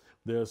giving.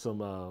 There are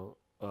some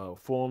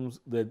forms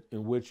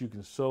in which you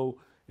can sow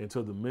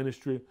into the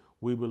ministry.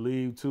 We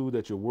believe, too,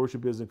 that your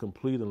worship isn't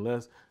complete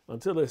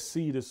until a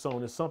seed is sown.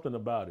 There's something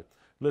about it.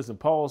 Listen,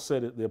 Paul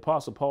said it, the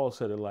Apostle Paul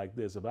said it like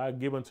this: if I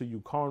give unto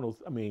you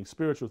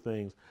spiritual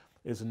things,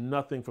 it's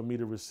nothing for me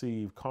to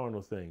receive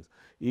carnal things.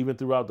 Even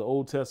throughout the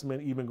Old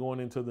Testament, even going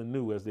into the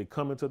New, as they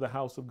come into the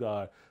house of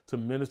God to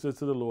minister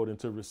to the Lord and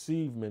to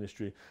receive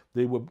ministry,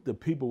 the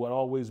people would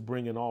always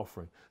bring an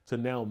offering to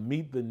now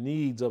meet the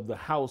needs of the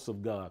house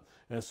of God.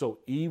 And so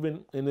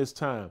even in this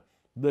time,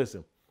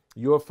 listen,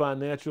 your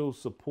financial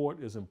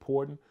support is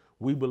important.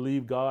 We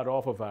believe God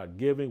off of our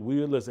giving.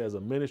 Listen, as a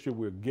ministry,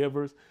 we're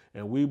givers,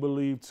 and we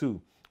believe too.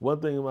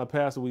 One thing my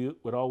pastor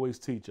would always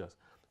teach us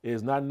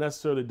is not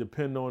necessarily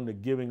depend on the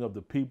giving of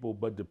the people,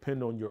 but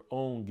depend on your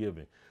own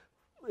giving.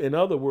 In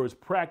other words,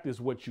 practice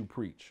what you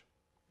preach.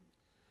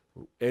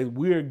 And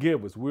we're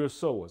givers, we're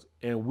sowers,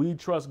 and we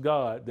trust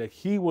God that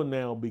he will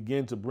now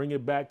begin to bring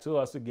it back to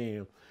us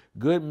again.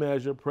 Good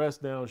measure,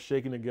 pressed down,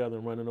 shaken together,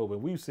 and running over.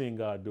 And we've seen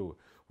God do it.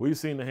 We've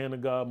seen the hand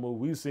of God move.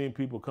 We've seen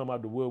people come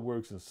out the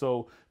woodworks and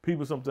sow.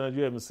 People sometimes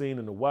you haven't seen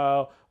in a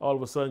while. All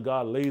of a sudden,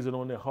 God lays it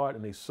on their heart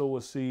and they sow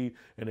a seed,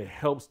 and it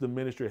helps the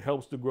ministry, it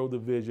helps to grow the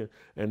vision.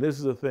 And this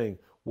is the thing.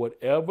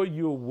 Whatever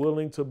you're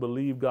willing to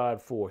believe God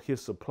for,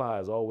 his supply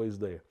is always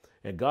there.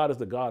 And God is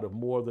the God of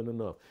more than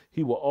enough.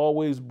 He will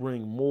always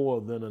bring more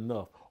than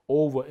enough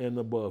over and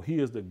above. He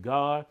is the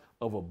God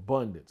of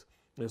abundance.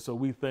 And so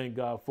we thank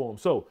God for him.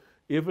 So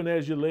if and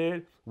as you're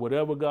led,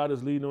 whatever God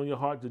is leading on your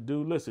heart to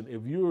do, listen,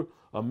 if you're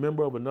a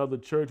member of another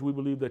church, we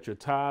believe that your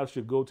tithes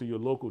should go to your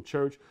local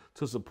church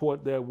to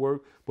support that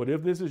work. But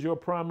if this is your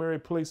primary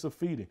place of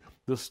feeding,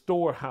 the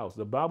storehouse,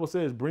 the Bible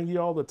says, bring ye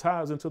all the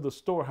tithes into the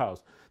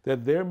storehouse,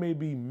 that there may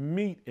be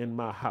meat in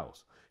my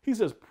house. He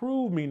says,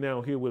 prove me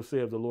now herewith,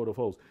 saith the Lord of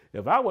hosts.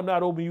 If I will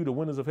not open you the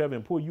windows of heaven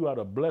and pour you out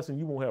a blessing,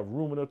 you won't have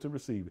room enough to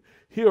receive it.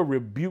 He'll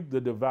rebuke the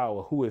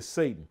devourer, who is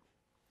Satan,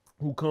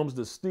 who comes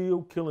to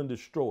steal, kill, and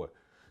destroy.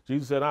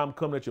 Jesus said, I'm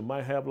come that you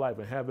might have life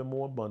and have it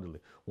more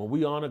abundantly. When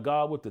we honor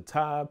God with the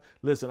tithe,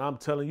 listen, I'm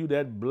telling you,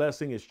 that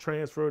blessing is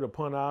transferred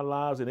upon our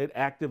lives, and it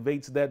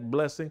activates that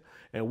blessing,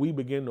 and we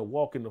begin to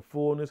walk in the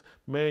fullness.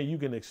 Man, you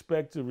can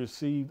expect to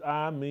receive,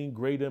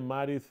 great and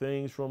mighty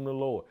things from the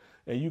Lord.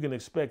 And you can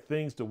expect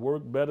things to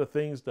work better,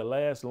 things to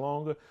last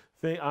longer.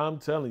 I'm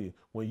telling you,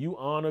 when you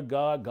honor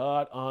God,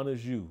 God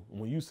honors you.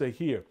 When you say,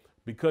 here,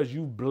 because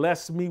you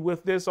blessed me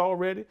with this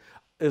already,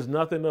 it's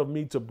nothing of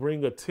me to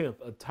bring a tenth,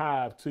 a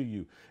tithe to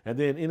you. And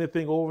then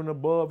anything over and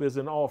above is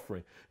an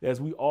offering as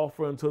we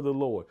offer unto the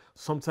Lord.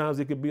 Sometimes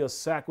it could be a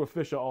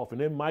sacrificial offering.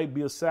 It might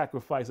be a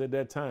sacrifice at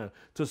that time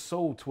to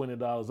sow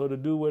 $20 or to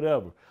do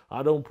whatever.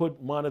 I don't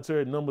put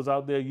monetary numbers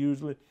out there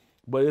usually,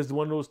 but it's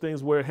one of those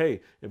things where,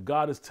 hey, if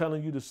God is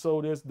telling you to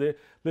sow this,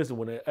 listen,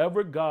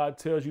 whenever God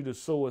tells you to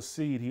sow a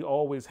seed, he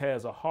always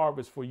has a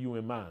harvest for you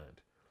in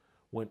mind.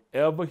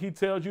 Whenever he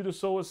tells you to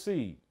sow a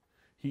seed,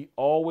 he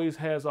always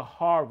has a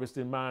harvest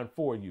in mind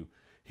for you.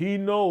 He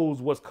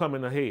knows what's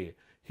coming ahead.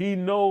 He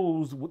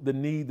knows the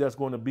need that's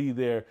going to be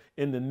there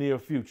in the near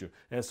future.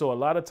 And so a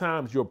lot of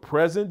times your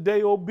present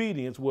day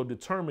obedience will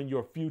determine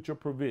your future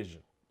provision.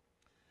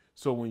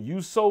 So when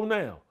you sow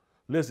now,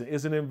 listen,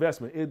 it's an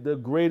investment. The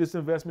greatest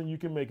investment you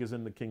can make is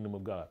in the kingdom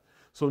of God.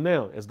 So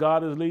now, as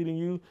God is leading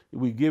you,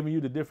 we're giving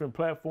you the different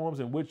platforms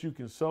in which you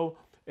can sow.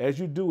 As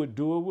you do it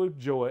with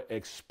joy,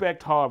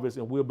 expect harvest,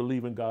 and we'll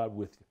believe in God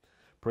with you.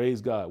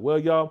 Praise God. Well,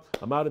 y'all,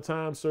 I'm out of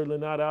time, certainly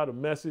not out of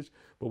message,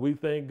 but we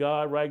thank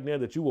God right now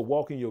that you will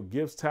walk in your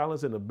gifts,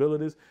 talents, and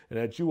abilities, and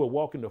that you will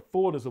walk in the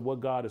fullness of what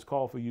God has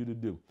called for you to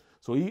do.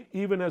 So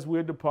even as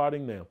we're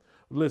departing now,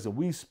 listen,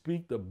 we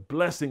speak the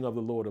blessing of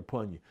the Lord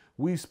upon you.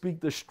 We speak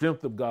the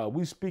strength of God.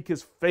 We speak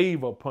his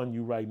favor upon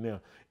you right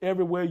now.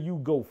 Everywhere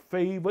you go,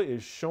 favor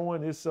is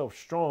showing itself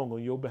strong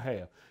on your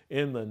behalf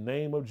in the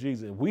name of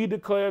Jesus. And we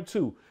declare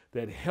too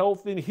that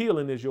health and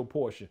healing is your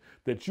portion,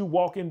 that you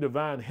walk in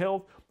divine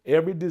health.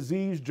 Every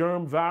disease,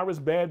 germ, virus,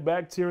 bad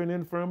bacteria, and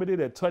infirmity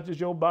that touches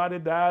your body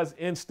dies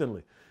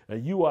instantly.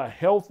 And you are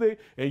healthy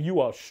and you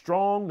are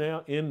strong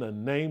now in the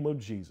name of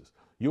Jesus.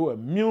 Your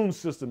immune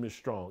system is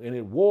strong and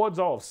it wards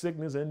off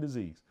sickness and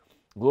disease.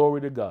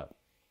 Glory to God.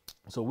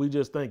 So we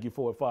just thank you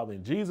for it, Father,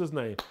 in Jesus'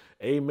 name.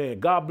 Amen.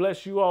 God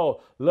bless you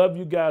all. Love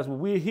you guys.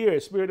 We're here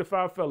at Spirit of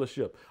Fire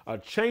Fellowship,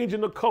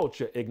 changing the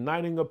culture,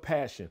 igniting a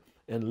passion,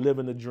 and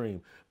living a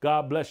dream.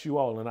 God bless you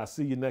all, and I'll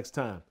see you next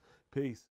time. Peace.